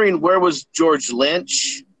was wondering, where was George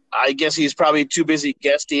Lynch? I guess he's probably too busy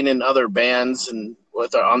guesting in other bands and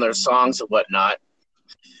on their songs and whatnot.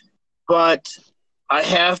 But I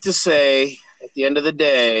have to say, at the end of the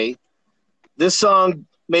day, this song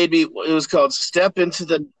it was called "Step Into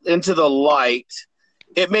the Light."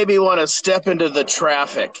 It made me want to step into the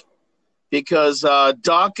traffic because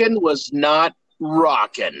Dawkins was not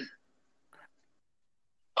rocking.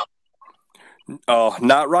 Oh,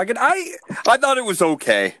 not rocking. I thought it was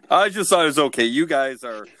okay. I just thought it was okay. You guys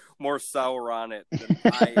are more sour on it than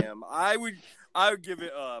I am. I would give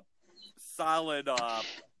it a solid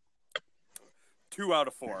 2 out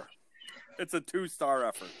of 4. It's a 2-star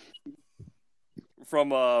effort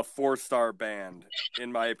from a 4-star band,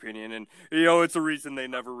 in my opinion. And, it's a reason they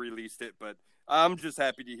never released it, but I'm just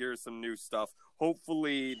happy to hear some new stuff.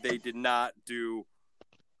 Hopefully they did not do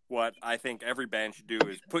what I think every band should do,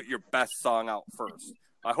 is put your best song out first.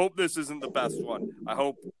 I hope this isn't the best one. I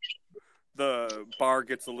hope the bar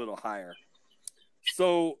gets a little higher.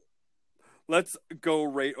 So let's go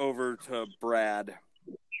right over to Brad.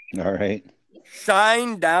 All right.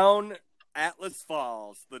 Shinedown, Atlas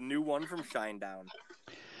Falls, the new one from Shinedown.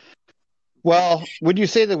 Well, when you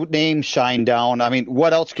say the name Shinedown, I mean,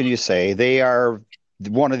 what else can you say? They are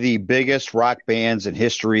one of the biggest rock bands in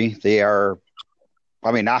history. They are,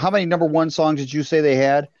 I mean, how many number one songs did you say they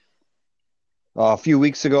had a few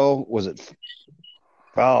weeks ago? Was it,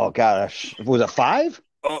 oh gosh, was it 5?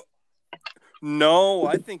 No,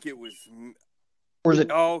 I think it was. Or is it?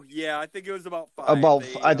 Oh, yeah, I think it was about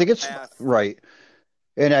 5. I think it's passed. Right.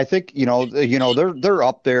 And I think, they're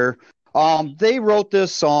up there. They wrote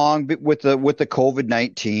this song with the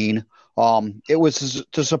COVID-19. It was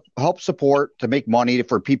to help support, to make money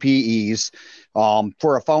for PPEs,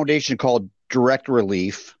 for a foundation called Direct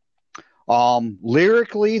Relief.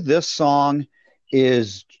 Lyrically, this song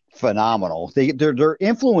is phenomenal. Their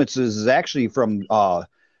influences is actually from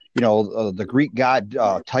the Greek god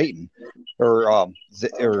Titan,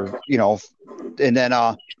 and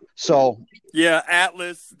then so. Yeah,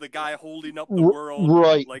 Atlas, the guy holding up the world,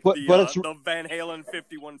 right? Like but it's the Van Halen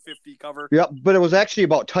 5150 cover. Yeah, but it was actually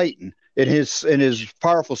about Titan and his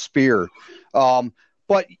powerful spear. But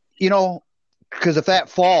because if that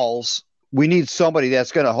falls, we need somebody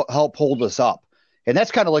that's going to help hold us up, and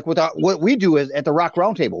that's kind of like what we do is at the Rock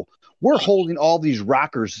Roundtable. We're holding all these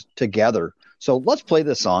rockers together. So let's play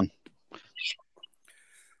this song.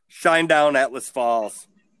 Shinedown, Atlas Falls.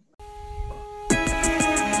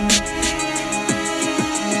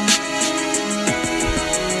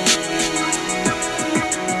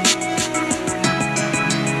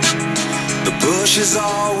 Push is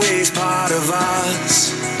always part of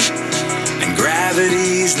us, and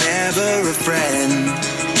gravity's never a friend.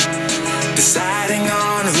 Deciding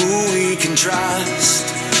on who we can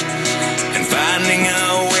trust, and finding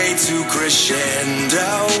a way to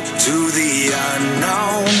crescendo to the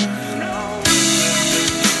unknown.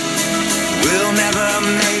 We'll never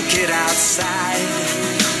make it outside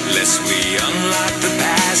unless we unlock the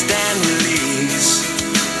past and release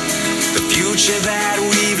the future that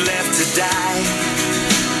we've left to die.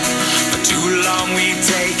 For too long we've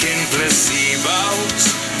taken placebos,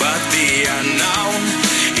 but the unknown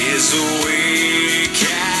is awakening.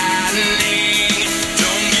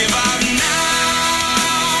 Don't give up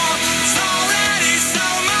now, it's already so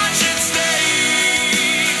much at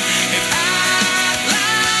stake. If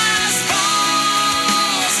Atlas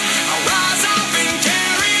falls, I'll rise up and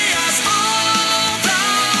carry us all the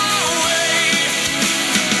way.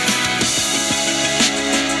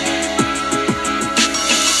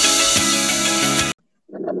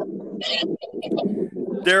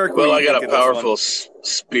 Derek, well, I got a powerful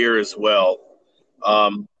spear as well.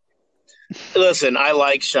 Listen, I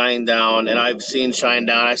like Shinedown, and I've seen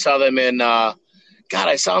Shinedown. I saw them in, I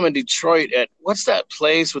saw them in Detroit at, what's that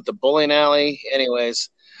place with the bowling alley?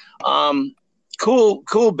 Anyways,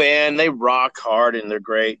 cool band. They rock hard, and they're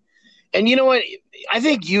great. And you know what? I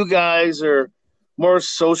think you guys are more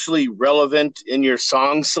socially relevant in your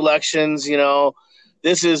song selections,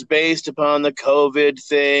 This is based upon the COVID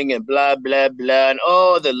thing and blah, blah, blah. And,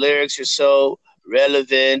 the lyrics are so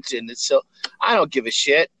relevant. And it's so – I don't give a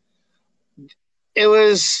shit. It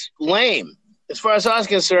was lame. As far as I was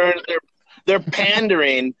concerned, they're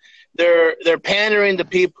pandering. They're pandering to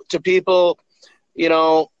people,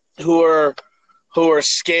 who are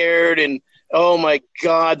scared and, oh, my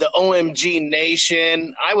God, the OMG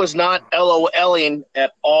Nation. I was not LOLing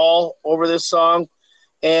at all over this song.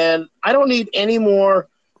 And I don't need any more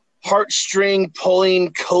heartstring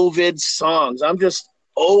pulling COVID songs. I'm just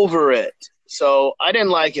over it. So I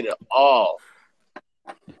didn't like it at all.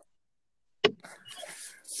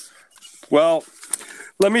 Well,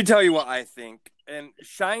 let me tell you what I think. And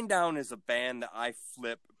Shinedown is a band that I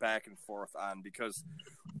flip back and forth on because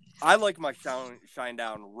I like my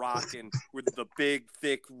Shinedown rocking with the big,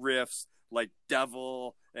 thick riffs like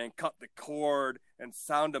Devil and Cut the Cord and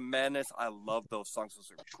Sound of Menace. I love those songs. Those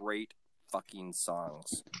are great fucking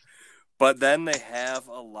songs. But then they have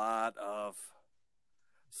a lot of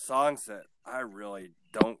songs that I really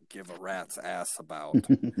don't give a rat's ass about.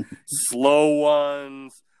 Slow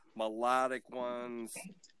ones, melodic ones,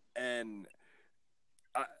 and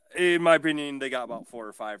in my opinion, they got about 4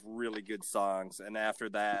 or 5 really good songs, and after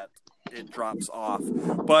that, it drops off.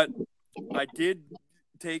 But I did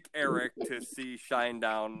take Eric to see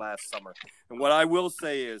Shinedown last summer, and what I will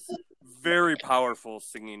say is very powerful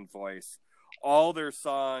singing voice. All their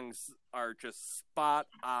songs are just spot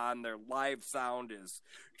on. Their live sound is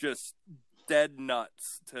just dead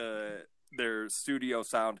nuts to their studio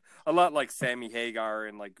sound. A lot like Sammy Hagar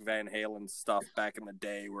and like Van Halen stuff back in the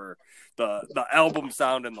day, where the album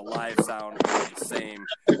sound and the live sound are the same.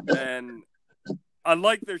 And I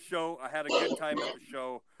like their show. I had a good time at the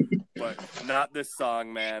show, but not this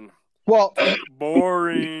song, man. Well,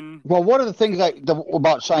 boring. Well, one of the things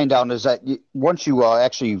about Shinedown is that once you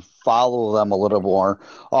actually follow them a little more,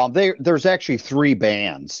 there's actually 3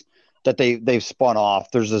 bands that they've spun off.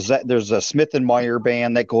 There's a Smith and Meyer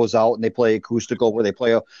band that goes out and they play acoustical, where they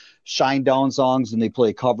play Shinedown songs and they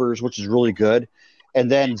play covers, which is really good. And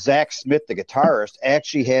then Zach Smith, the guitarist,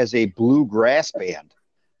 actually has a bluegrass band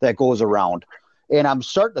that goes around. And I'm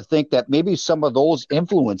starting to think that maybe some of those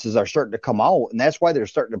influences are starting to come out, and that's why they're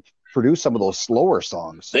starting to produce some of those slower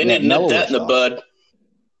songs. They need to nip that in the bud.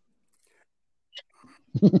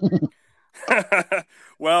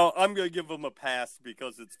 Well, I'm going to give them a pass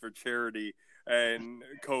because it's for charity and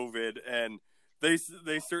COVID, and they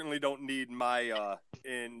certainly don't need my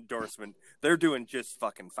endorsement. They're doing just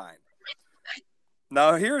fucking fine.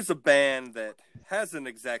 Now, here's a band that hasn't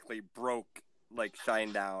exactly broke like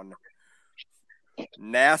Shinedown.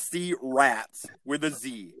 Nasty Rats with a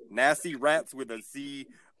Z. Nasty Rats with a Z,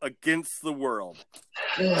 Against the World.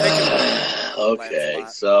 Okay,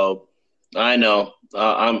 so I know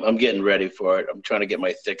I'm getting ready for it. I'm trying to get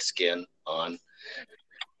my thick skin on.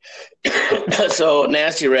 So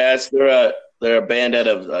Nasty Rats, they're a band out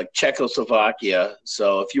of Czechoslovakia.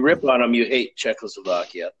 So if you rip on them, you hate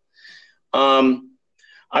Czechoslovakia.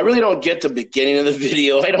 I really don't get the beginning of the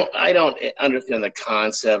video. I don't understand the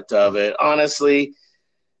concept of it. Honestly,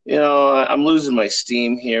 I'm losing my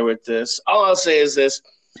steam here with this. All I'll say is this.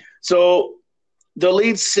 So the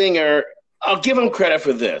lead singer, I'll give him credit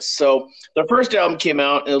for this. So the first album came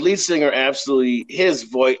out, and the lead singer absolutely, his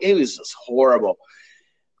voice, it was just horrible.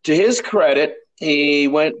 To his credit, he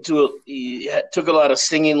took a lot of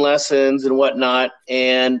singing lessons and whatnot,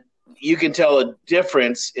 and you can tell a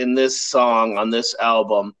difference in this song on this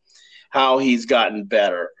album, how he's gotten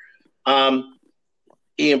better.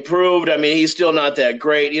 He improved. I mean, he's still not that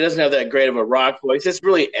great. He doesn't have that great of a rock voice. It's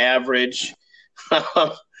really average.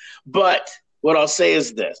 But what I'll say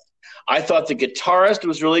is this. I thought the guitarist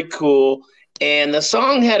was really cool, and the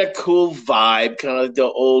song had a cool vibe, kind of like the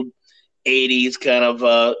old 80s kind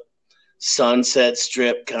of Sunset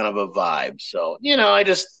Strip kind of a vibe. So, I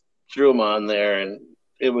just threw him on there, and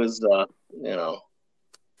it was, I'm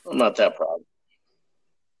not that proud.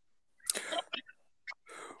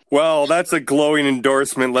 Well, that's a glowing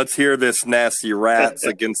endorsement. Let's hear this Nasty Rats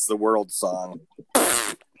Against the World song.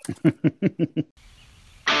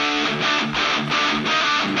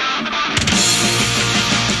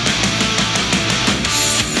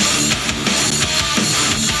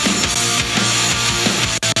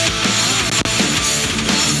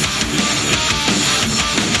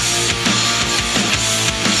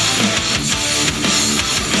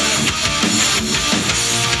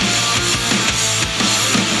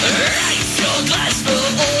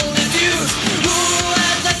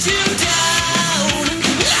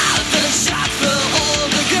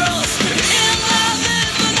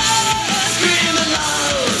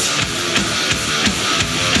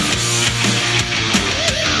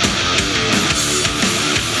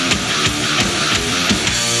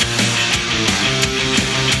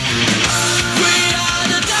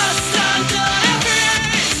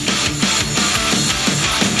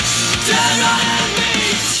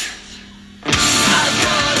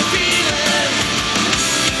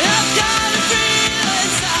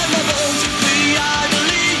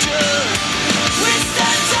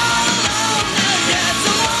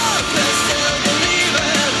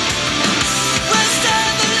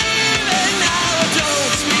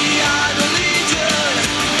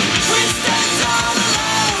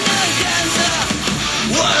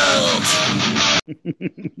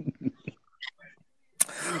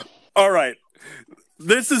 All right.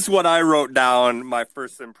 This is what I wrote down, my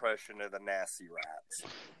first impression of the Nasty Rats.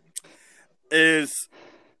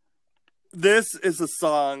 This is a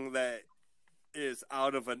song that is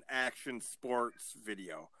out of an action sports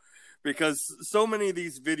video. Because so many of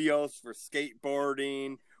these videos for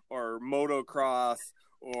skateboarding or motocross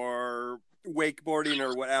or wakeboarding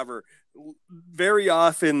or whatever, very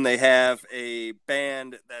often they have a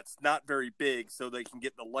band that's not very big so they can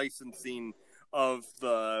get the licensing of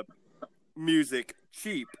the music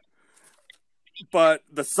cheap. But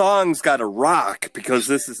the song's got to rock because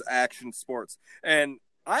this is action sports. And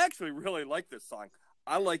I actually really like this song.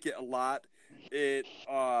 I like it a lot.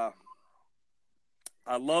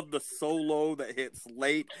 I love the solo that hits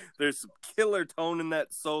late. There's some killer tone in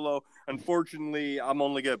that solo. Unfortunately, I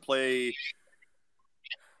only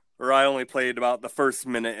played about the first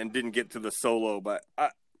minute and didn't get to the solo, but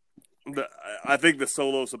I think the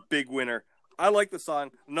solo's a big winner. I like the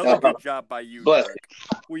song. Another good job by you, Derek.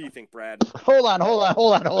 What do you think, Brad? Hold on.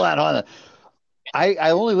 I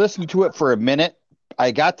only listened to it for a minute.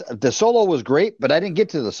 The solo was great, but I didn't get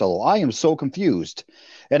to the solo. I am so confused.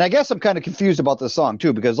 And I guess I'm kind of confused about the song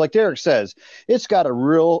too, because like Derek says, it's got a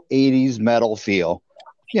real 80s metal feel.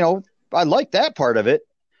 I like that part of it,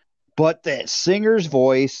 but that singer's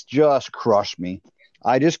voice just crushed me.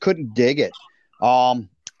 I just couldn't dig it.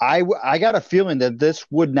 I got a feeling that this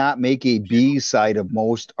would not make a B side of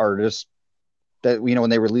most artists that, when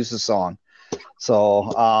they release a song.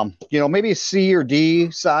 So, maybe a C or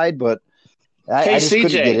D side, but I just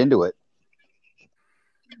couldn't get into it.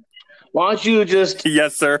 Why don't you just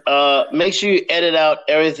yes, sir? Make sure you edit out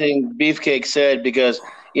everything Beefcake said because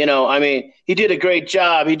he did a great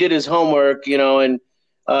job. He did his homework, and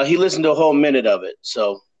he listened to a whole minute of it.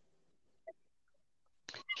 So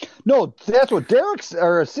no, that's what Derek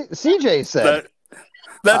or CJ said.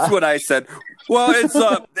 That's what I said. Well, it's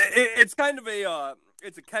it's kind of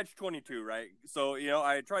it's a catch-22, right? So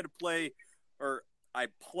I try to play I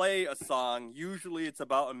play a song. Usually it's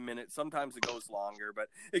about a minute. Sometimes it goes longer, but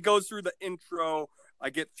it goes through the intro. I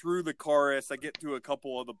get through the chorus. I get to a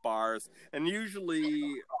couple of the bars, and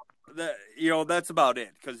usually that's about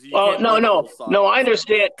it. Because I understand. No, I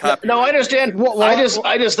understand. Well,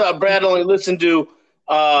 I just thought Brad only listened to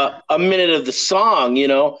a minute of the song.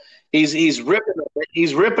 He's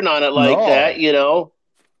ripping on it like that.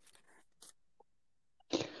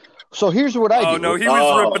 So here's what I do. Oh no, he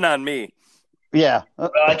was ripping on me. Yeah.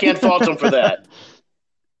 I can't fault him for that.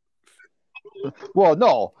 Well,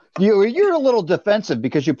 no. You're a little defensive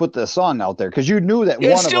because you put the song out there because you knew that it's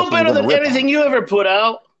one of us still better than anything you ever put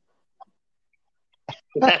out.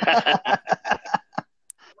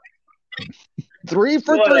 3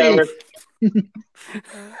 for 3.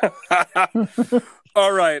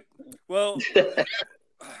 All right. Well,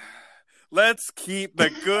 let's keep the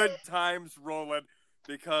good times rolling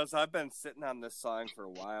because I've been sitting on this song for a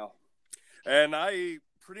while. And I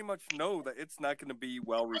pretty much know that it's not going to be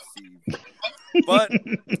well received. But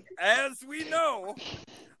as we know,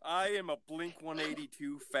 I am a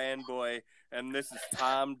Blink-182 fanboy, and this is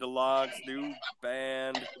Tom DeLonge's new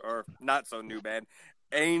band, or not so new band,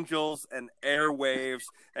 Angels and Airwaves,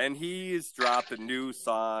 and he's dropped a new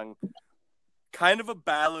song, kind of a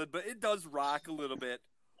ballad, but it does rock a little bit.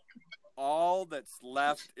 All That's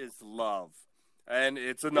Left Is Love. And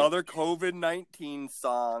it's another COVID-19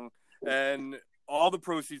 song. And all the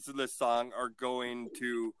proceeds of this song are going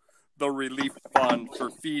to the relief fund for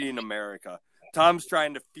Feeding America. Tom's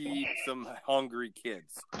trying to feed some hungry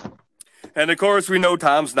kids. And, of course, we know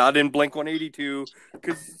Tom's not in Blink-182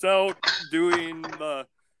 because he's out doing the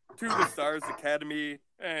To the Stars Academy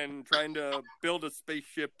and trying to build a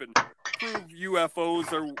spaceship and prove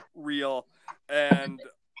UFOs are real. And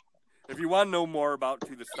if you want to know more about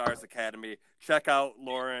To the Stars Academy, check out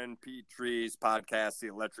Lauren Petrie's podcast, the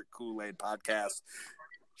Electric Kool-Aid podcast.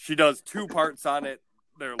 She does 2 parts on it.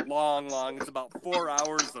 They're long. It's about 4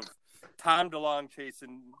 hours of Tom DeLonge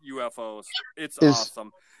chasing UFOs. It's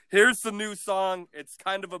awesome. Here's the new song. It's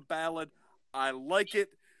kind of a ballad. I like it.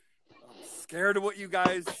 I'm scared of what you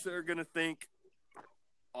guys are going to think.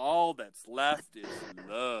 All That's Left Is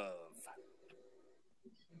Love.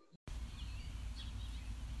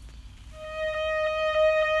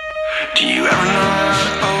 Do you ever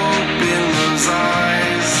not open those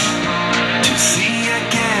eyes to see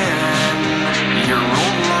again your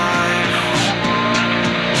old life?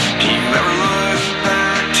 Do you ever look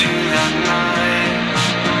back to that night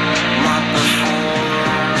right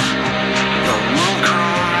before the world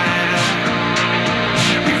cried?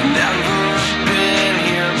 We've never been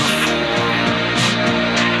here before.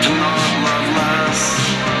 To not love less,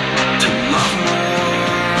 to love more.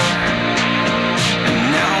 And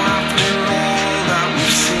now after all that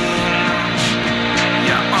we've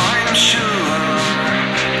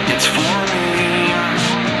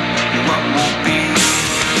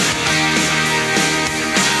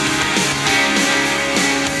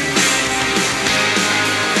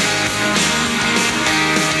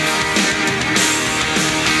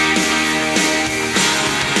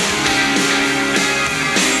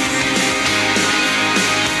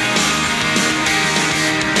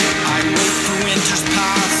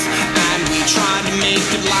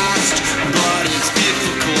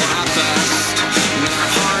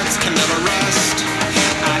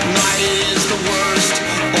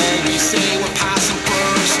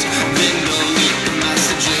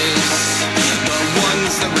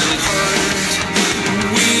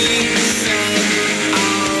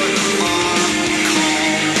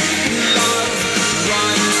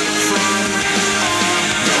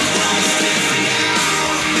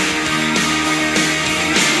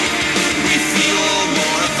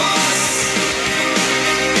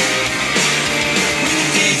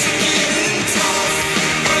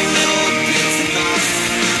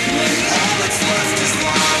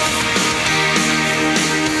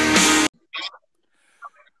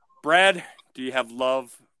Brad, do you have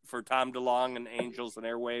love for Tom DeLonge and Angels and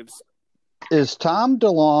Airwaves? Is Tom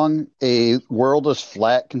DeLonge a world is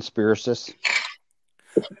flat conspiracist?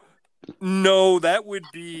 No, that would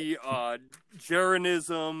be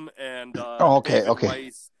Jeranism and David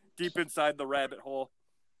Weiss deep inside the rabbit hole.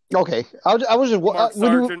 Okay, I was just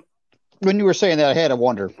when you were saying that, I had to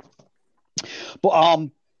wonder. But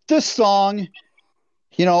this song,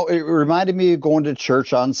 you know, it reminded me of going to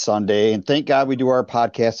church on Sunday, and thank God we do our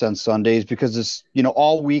podcast on Sundays because it's, you know,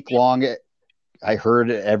 all week long. I heard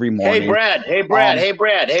it every morning. Hey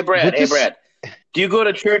Brad. Do you go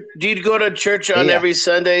to church? Do you go to church on every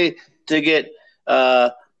Sunday to get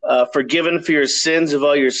forgiven for your sins of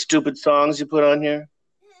all your stupid songs you put on here?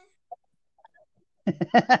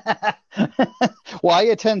 Well, I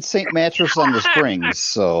attend St. Mattress on the Springs,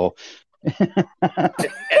 so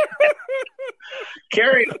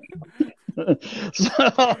carry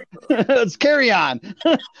so let's carry on.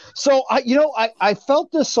 So I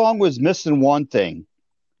felt this song was missing one thing: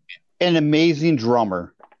 an amazing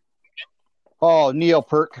drummer. Oh, Neil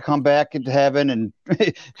Peart could come back into heaven, and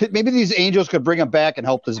maybe these angels could bring him back and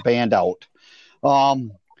help this band out.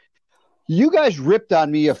 You guys ripped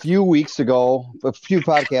on me a few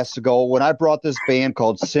podcasts ago, when I brought this band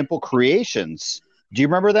called Simple Creations. Do you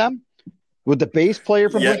remember them? With the bass player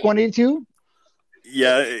from Blink-182?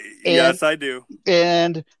 Yeah, yes, I do.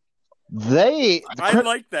 And I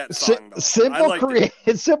like that song.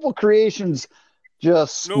 Simple Creations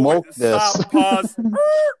just smoked this. Stop, pause.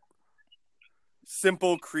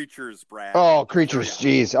 Simple Creatures, Brad. Oh, Creatures,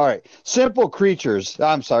 jeez. All right. Simple Creatures.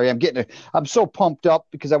 I'm sorry. I'm so pumped up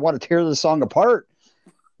because I want to tear the song apart.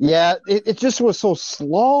 Yeah, it just was so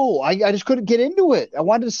slow. I just couldn't get into it. I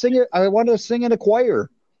wanted to sing it. I wanted to sing in a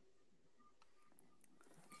choir.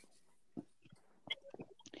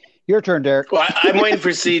 Your turn, Derek. Well, I'm waiting for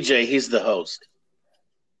CJ. He's the host.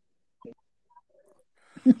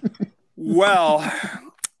 Well,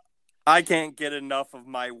 I can't get enough of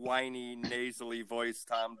my whiny, nasally voice,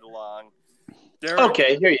 Tom DeLonge. Derek,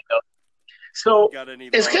 okay, here you go. So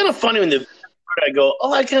it's kind of funny when I go,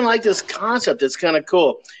 oh, I kind of like this concept. It's kind of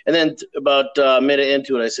cool. And then about a minute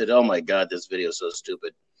into it, I said, oh, my God, this video is so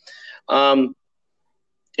stupid.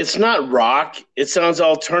 It's not rock. It sounds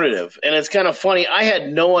alternative. And it's kind of funny. I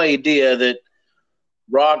had no idea that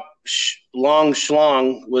Rock Long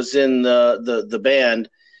Schlong was in the band.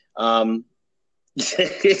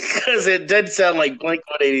 Because it did sound like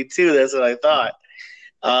Blink-182. That's what I thought.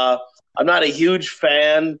 I'm not a huge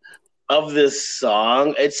fan of this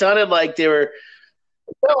song. It sounded like they're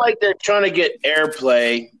trying to get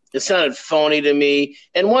airplay. It sounded phony to me.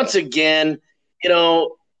 And once again, you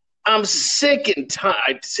know, I'm sick and tired.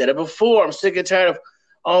 I said it before. I'm sick and tired of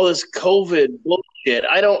all this COVID bullshit.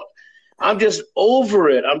 I'm just over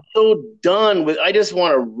it. I'm so done with. I just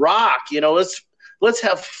want to rock. You know, let's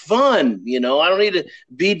have fun. You know, I don't need to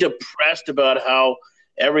be depressed about how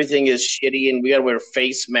everything is shitty and we got to wear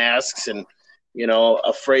face masks and, you know,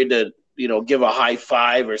 afraid to, you know, give a high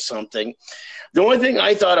five or something. The only thing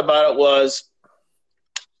I thought about it was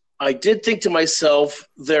I did think to myself,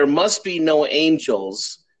 there must be no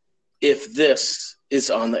angels if this is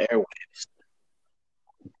on the airwaves.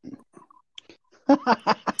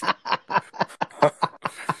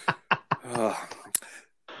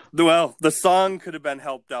 Well, the song could have been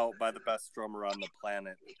helped out by the best drummer on the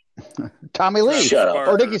planet. Tommy Lee. Shut up.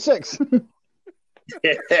 Or Nikki Sixx.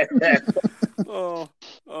 Oh,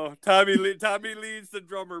 Tommy Lee's the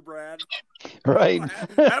drummer, Brad. Right.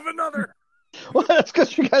 Have another. Well, that's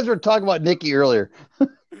because you guys were talking about Nikki earlier.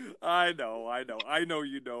 I know.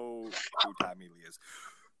 You know who Tommy Lee is.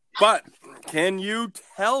 But can you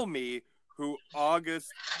tell me who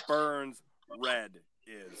August Burns Red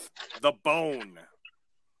is? The Bone.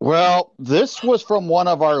 Well, this was from one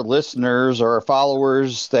of our listeners or our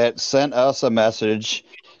followers that sent us a message,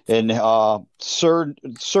 and Sir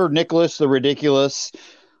Nicholas the Ridiculous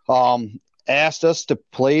asked us to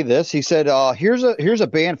play this. He said, "Here's a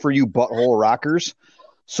band for you butthole rockers."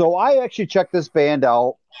 So I actually checked this band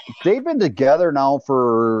out. They've been together now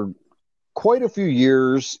for quite a few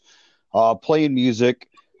years, playing music.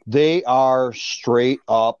 They are straight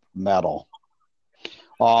up metal.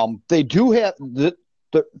 They do have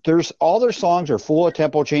there's all their songs are full of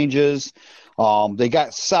tempo changes. They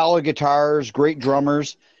got solid guitars, great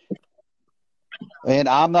drummers. And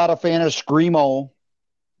I'm not a fan of screamo,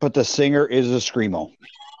 but the singer is a screamo.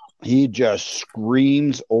 He just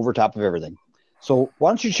screams over top of everything. So why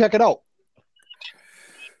don't you check it out?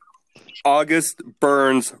 August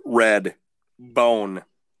Burns Red, Bone.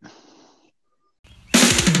 We're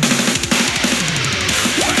not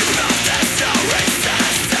the story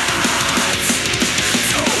that starts.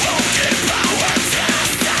 So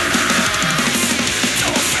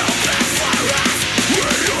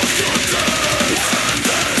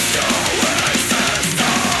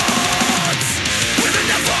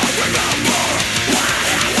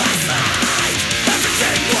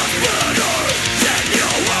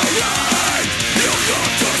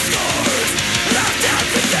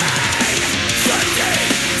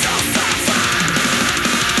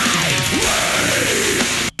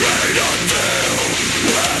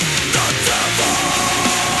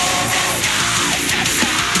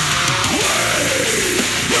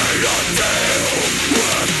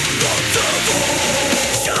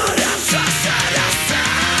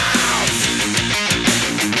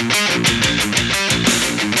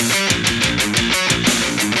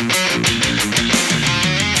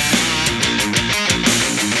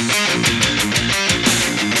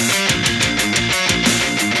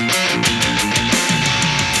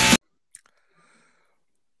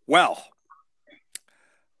Well,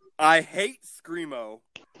 I hate Screamo.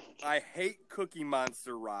 I hate Cookie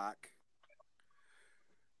Monster rock.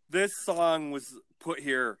 This song was put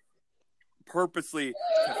here purposely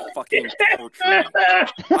to fucking torture me.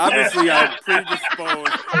 Obviously, I'm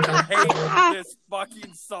predisposed to hate this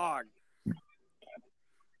fucking song.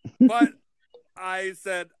 But I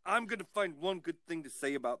said, I'm going to find one good thing to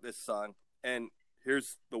say about this song. And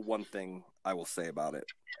here's the one thing I will say about it.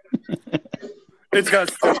 It's got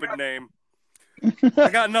a stupid name. I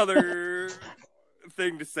got another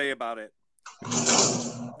thing to say about it.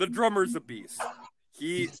 The drummer's a beast.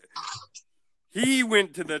 He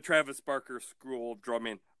went to the Travis Barker School of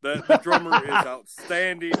Drumming. The drummer is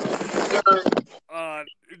outstanding.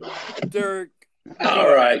 Derek.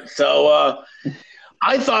 All right. So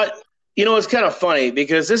I thought, it's kind of funny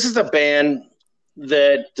because this is a band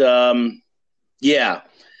that,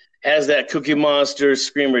 has that Cookie Monster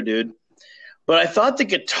screamer dude. But I thought the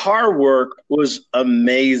guitar work was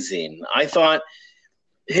amazing. I thought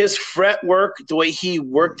his fret work, the way he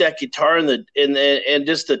worked that guitar and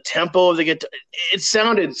just the tempo of the guitar, it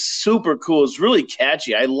sounded super cool. It's really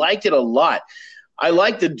catchy. I liked it a lot. I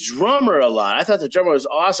liked the drummer a lot. I thought the drummer was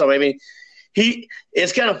awesome. I mean,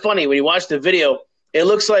 it's kind of funny when you watch the video. It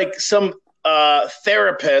looks like some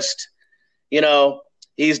therapist. He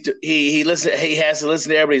has to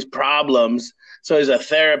listen to everybody's problems. So he's a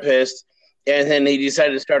therapist, and then he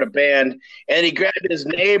decided to start a band. And he grabbed his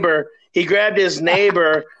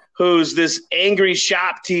neighbor. Who's this angry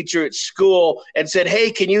shop teacher at school, and said, "Hey,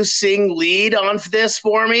 can you sing lead on this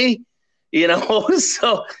for me?"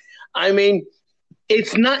 So I mean,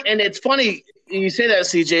 it's not, and it's funny you say that,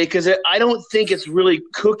 CJ, because I don't think it's really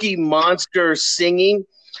Cookie Monster singing.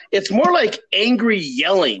 It's more like angry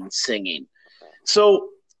yelling singing. So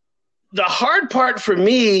the hard part for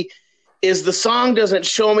me is the song doesn't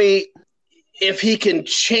show me if he can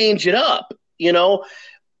change it up.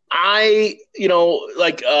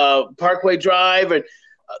 Like Parkway Drive and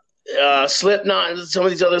Slipknot and some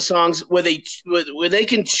of these other songs where they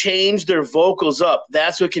can change their vocals up.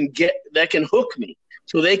 That's what that can hook me.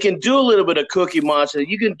 So they can do a little bit of Cookie Monster.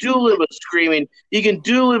 You can do a little bit of screaming. You can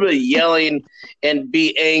do a little bit of yelling and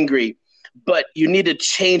be angry. But you need to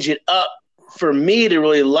change it up for me to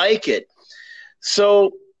really like it.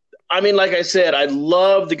 So, I mean, like I said, I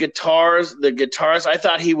love the guitars. I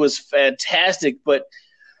thought he was fantastic, but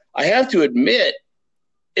I have to admit,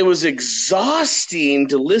 it was exhausting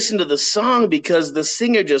to listen to the song because the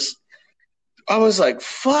singer I was like,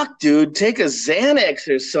 fuck, dude, take a Xanax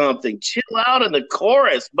or something. Chill out in the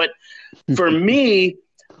chorus. But for me,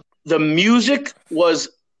 the music was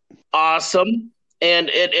awesome.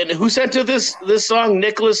 And who sent to this song,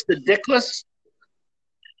 Nicholas the Dickless?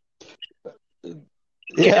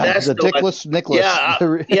 Yeah, that's the Dickless Nicholas.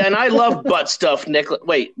 Yeah, and I love butt stuff, Nicholas.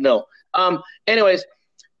 Wait, no. Anyways,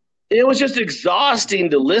 it was just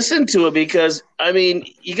exhausting to listen to it because, I mean,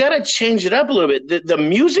 you got to change it up a little bit. The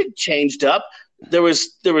music changed up. There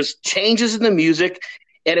was changes in the music,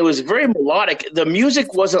 and it was very melodic. The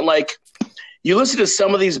music wasn't like you listen to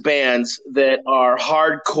some of these bands that are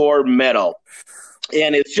hardcore metal,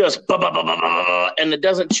 and it's just bah, bah, bah, bah, bah, and it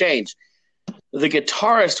doesn't change. The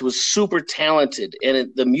guitarist was super talented, and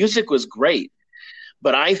the music was great.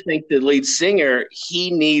 But I think the lead singer, he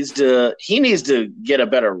needs to get a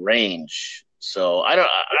better range. So I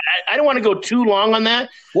don't want to go too long on that,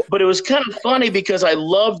 but it was kind of funny because I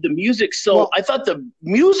loved the music. So I thought the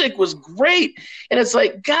music was great. And it's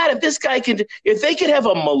like, God, if they could have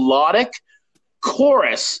a melodic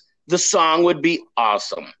chorus, the song would be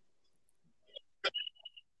awesome.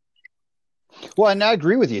 Well, and I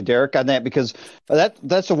agree with you, Derek, on that because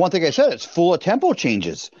that's the one thing I said. It's full of tempo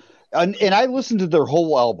changes. And I listened to their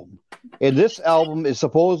whole album. And this album is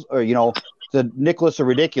the Nicholas the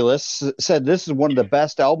Ridiculous said this is one of the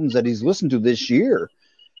best albums that he's listened to this year.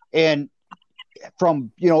 And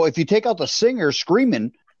from, if you take out the singer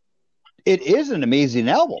screaming, it is an amazing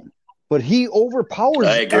album. But he overpowers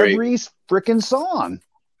every freaking song.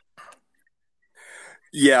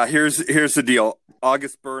 Yeah, here's the deal.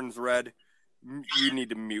 August Burns Red, you need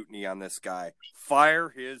to mutiny on this guy. Fire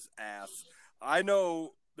his ass. I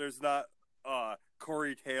know there's not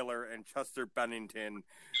Corey Taylor and Chester Bennington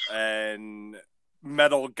and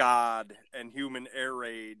Metal God and Human Air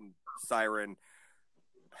Raid Siren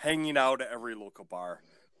hanging out at every local bar.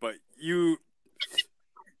 But you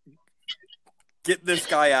get this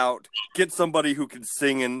guy out, get somebody who can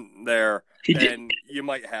sing in there, and you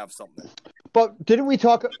might have something. But didn't we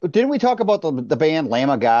talk about the band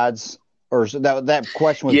Lamb of Gods? Or that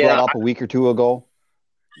question was brought up a week or two ago?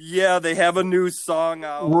 Yeah, they have a new song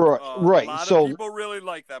out. Right. A lot So of people really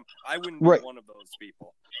like them. I wouldn't be one of those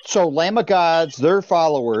people. So Lamb of Gods, their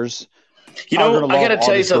followers. I got to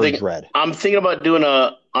tell you something. I'm thinking about doing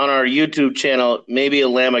on our YouTube channel maybe a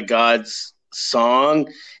Lamb of God's song,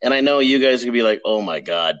 and I know you guys are gonna be like, "Oh my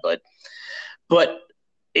God," but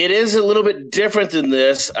it is a little bit different than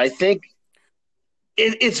this. I think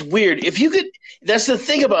it's weird. If you could, that's the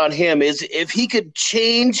thing about him is if he could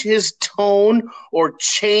change his tone or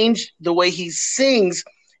change the way he sings,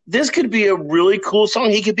 this could be a really cool song.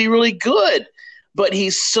 He could be really good, but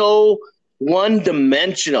he's so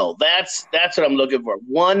one-dimensional. That's what I'm looking for.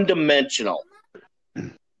 One-dimensional.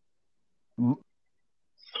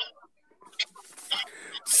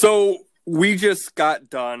 So we just got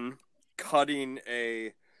done cutting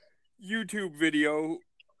a YouTube video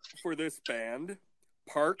for this band,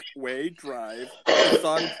 Parkway Drive, the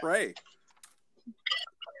song Pray.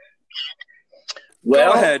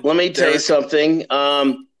 Well, let me tell you something.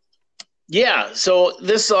 So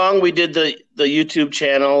this song, we did the YouTube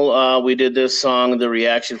channel. We did this song, the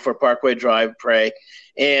reaction for Parkway Drive, Pray.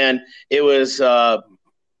 And it was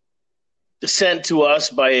sent to us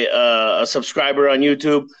by a subscriber on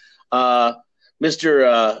YouTube,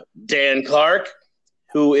 Mr. Dan Clark,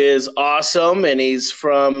 who is awesome. And he's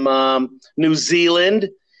from New Zealand.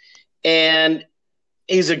 And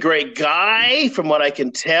he's a great guy from what I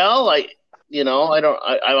can tell. I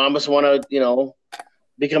almost want to,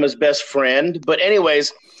 become his best friend. But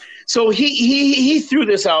anyways, so he threw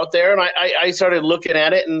this out there, and I started looking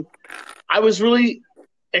at it, and I was really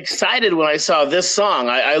excited when I saw this song.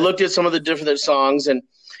 I looked at some of the different songs, and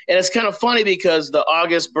it's kind of funny because the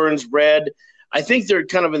August Burns Red, I think they're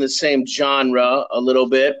kind of in the same genre a little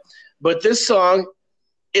bit, but this song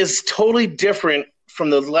is totally different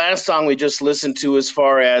from the last song we just listened to, as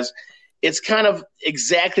far as it's kind of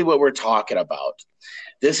exactly what we're talking about.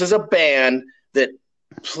 This is a band that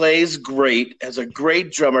plays great, has a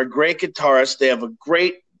great drummer, great guitarist. They have a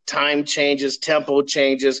great time changes, tempo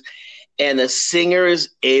changes, and the singer is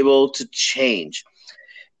able to change.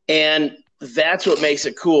 And that's what makes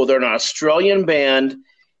it cool. They're an Australian band.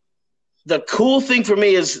 The cool thing for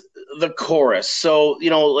me is the chorus. So,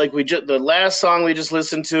 like the last song we just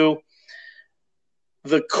listened to,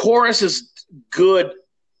 the chorus is good.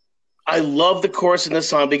 I love the chorus in this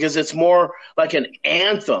song because it's more like an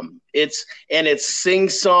anthem. It's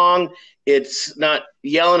sing-song. It's not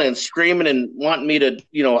yelling and screaming and wanting me to,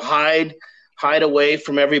 hide away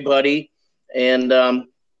from everybody. And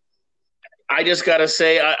I just got to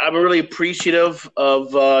say, I'm really appreciative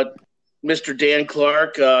of Mr. Dan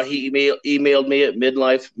Clark. He emailed me at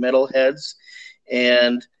midlifemetalheads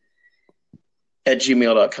and at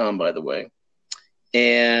gmail.com, by the way.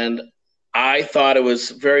 And I thought it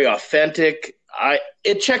was very authentic.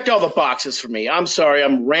 It checked all the boxes for me. I'm sorry,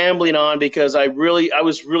 I'm rambling on because I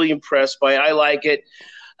was really impressed by it. I like it.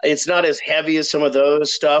 It's not as heavy as some of the other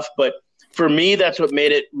stuff, but for me, that's what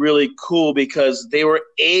made it really cool because they were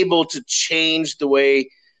able to change the way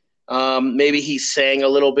maybe he sang a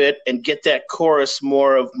little bit and get that chorus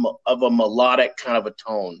more of a melodic kind of a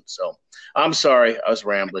tone. So I'm sorry, I was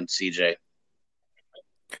rambling, CJ.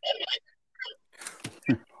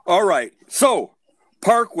 All right, so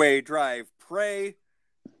Parkway Drive, Pray.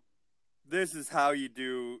 This is how you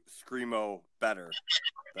do Screamo better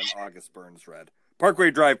than August Burns Red. Parkway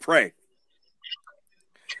Drive, Pray.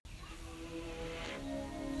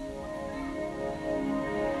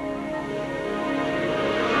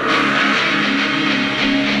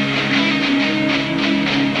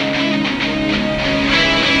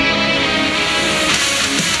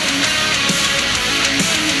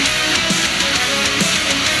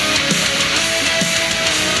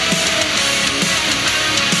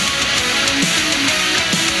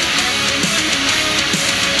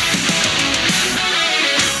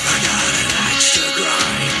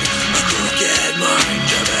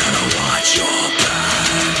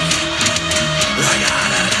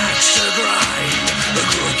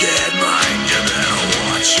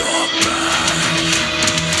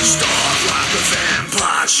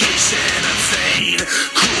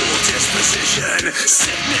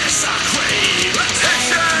 Sickness I crave.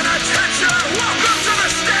 Attention, attention, welcome to the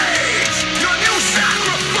stage. Your new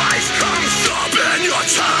sacrifice comes sharpen your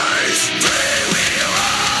taste. Pray we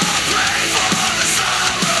all pray for the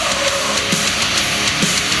sorrow.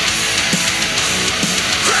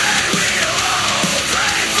 Pray we all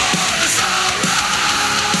pray for the sorrow.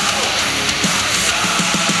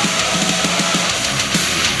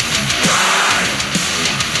 Pray,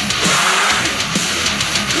 pray,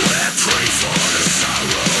 we pray for the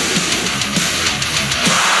sorrow.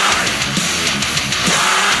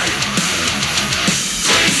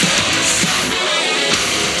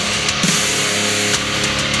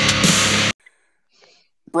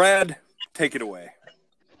 Brad, take it away.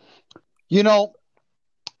 You know,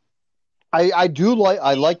 I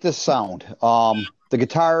like this sound. The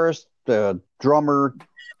guitarist, the drummer,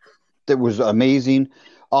 that was amazing.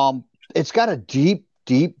 It's got a deep,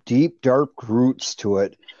 dark roots to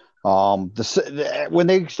it. When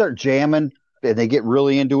they start jamming and they get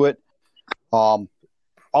really into it, all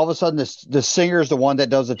of a sudden the singer is the one that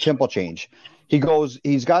does the tempo change.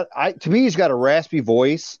 He's got a raspy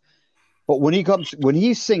voice, but when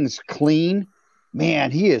he sings clean,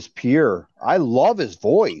 man, he is pure. I love his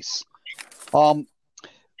voice.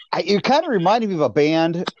 It kind of reminded me of a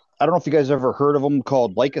band. I don't know if you guys ever heard of them,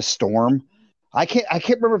 called Like a Storm. I can't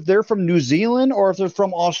remember if they're from New Zealand or if they're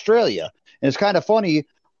from Australia. And it's kind of funny.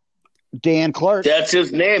 Dan Clark. That's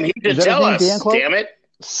his name. He did tell us. Damn it.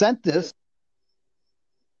 Sent this.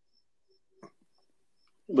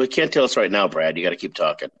 Well, you can't tell us right now, Brad. You got to keep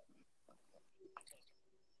talking.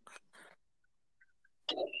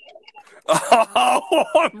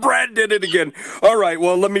 Oh, Brad did it again. All right.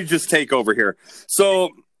 Well, let me just take over here. So,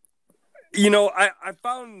 I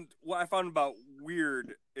found what I found about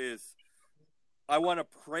weird is I want to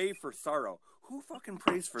pray for sorrow. Who fucking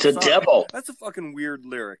prays for sorrow? The devil. That's a fucking weird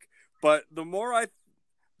lyric. But the more I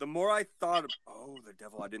thought of, the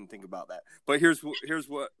devil, I didn't think about that. But here's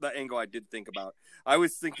what the angle I did think about. I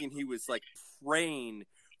was thinking he was like praying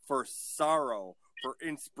for sorrow, for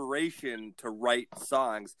inspiration to write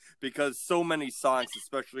songs, because so many songs,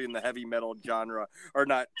 especially in the heavy metal genre, are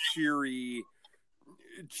not cheery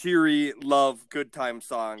love, good time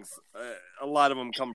songs. A lot of them come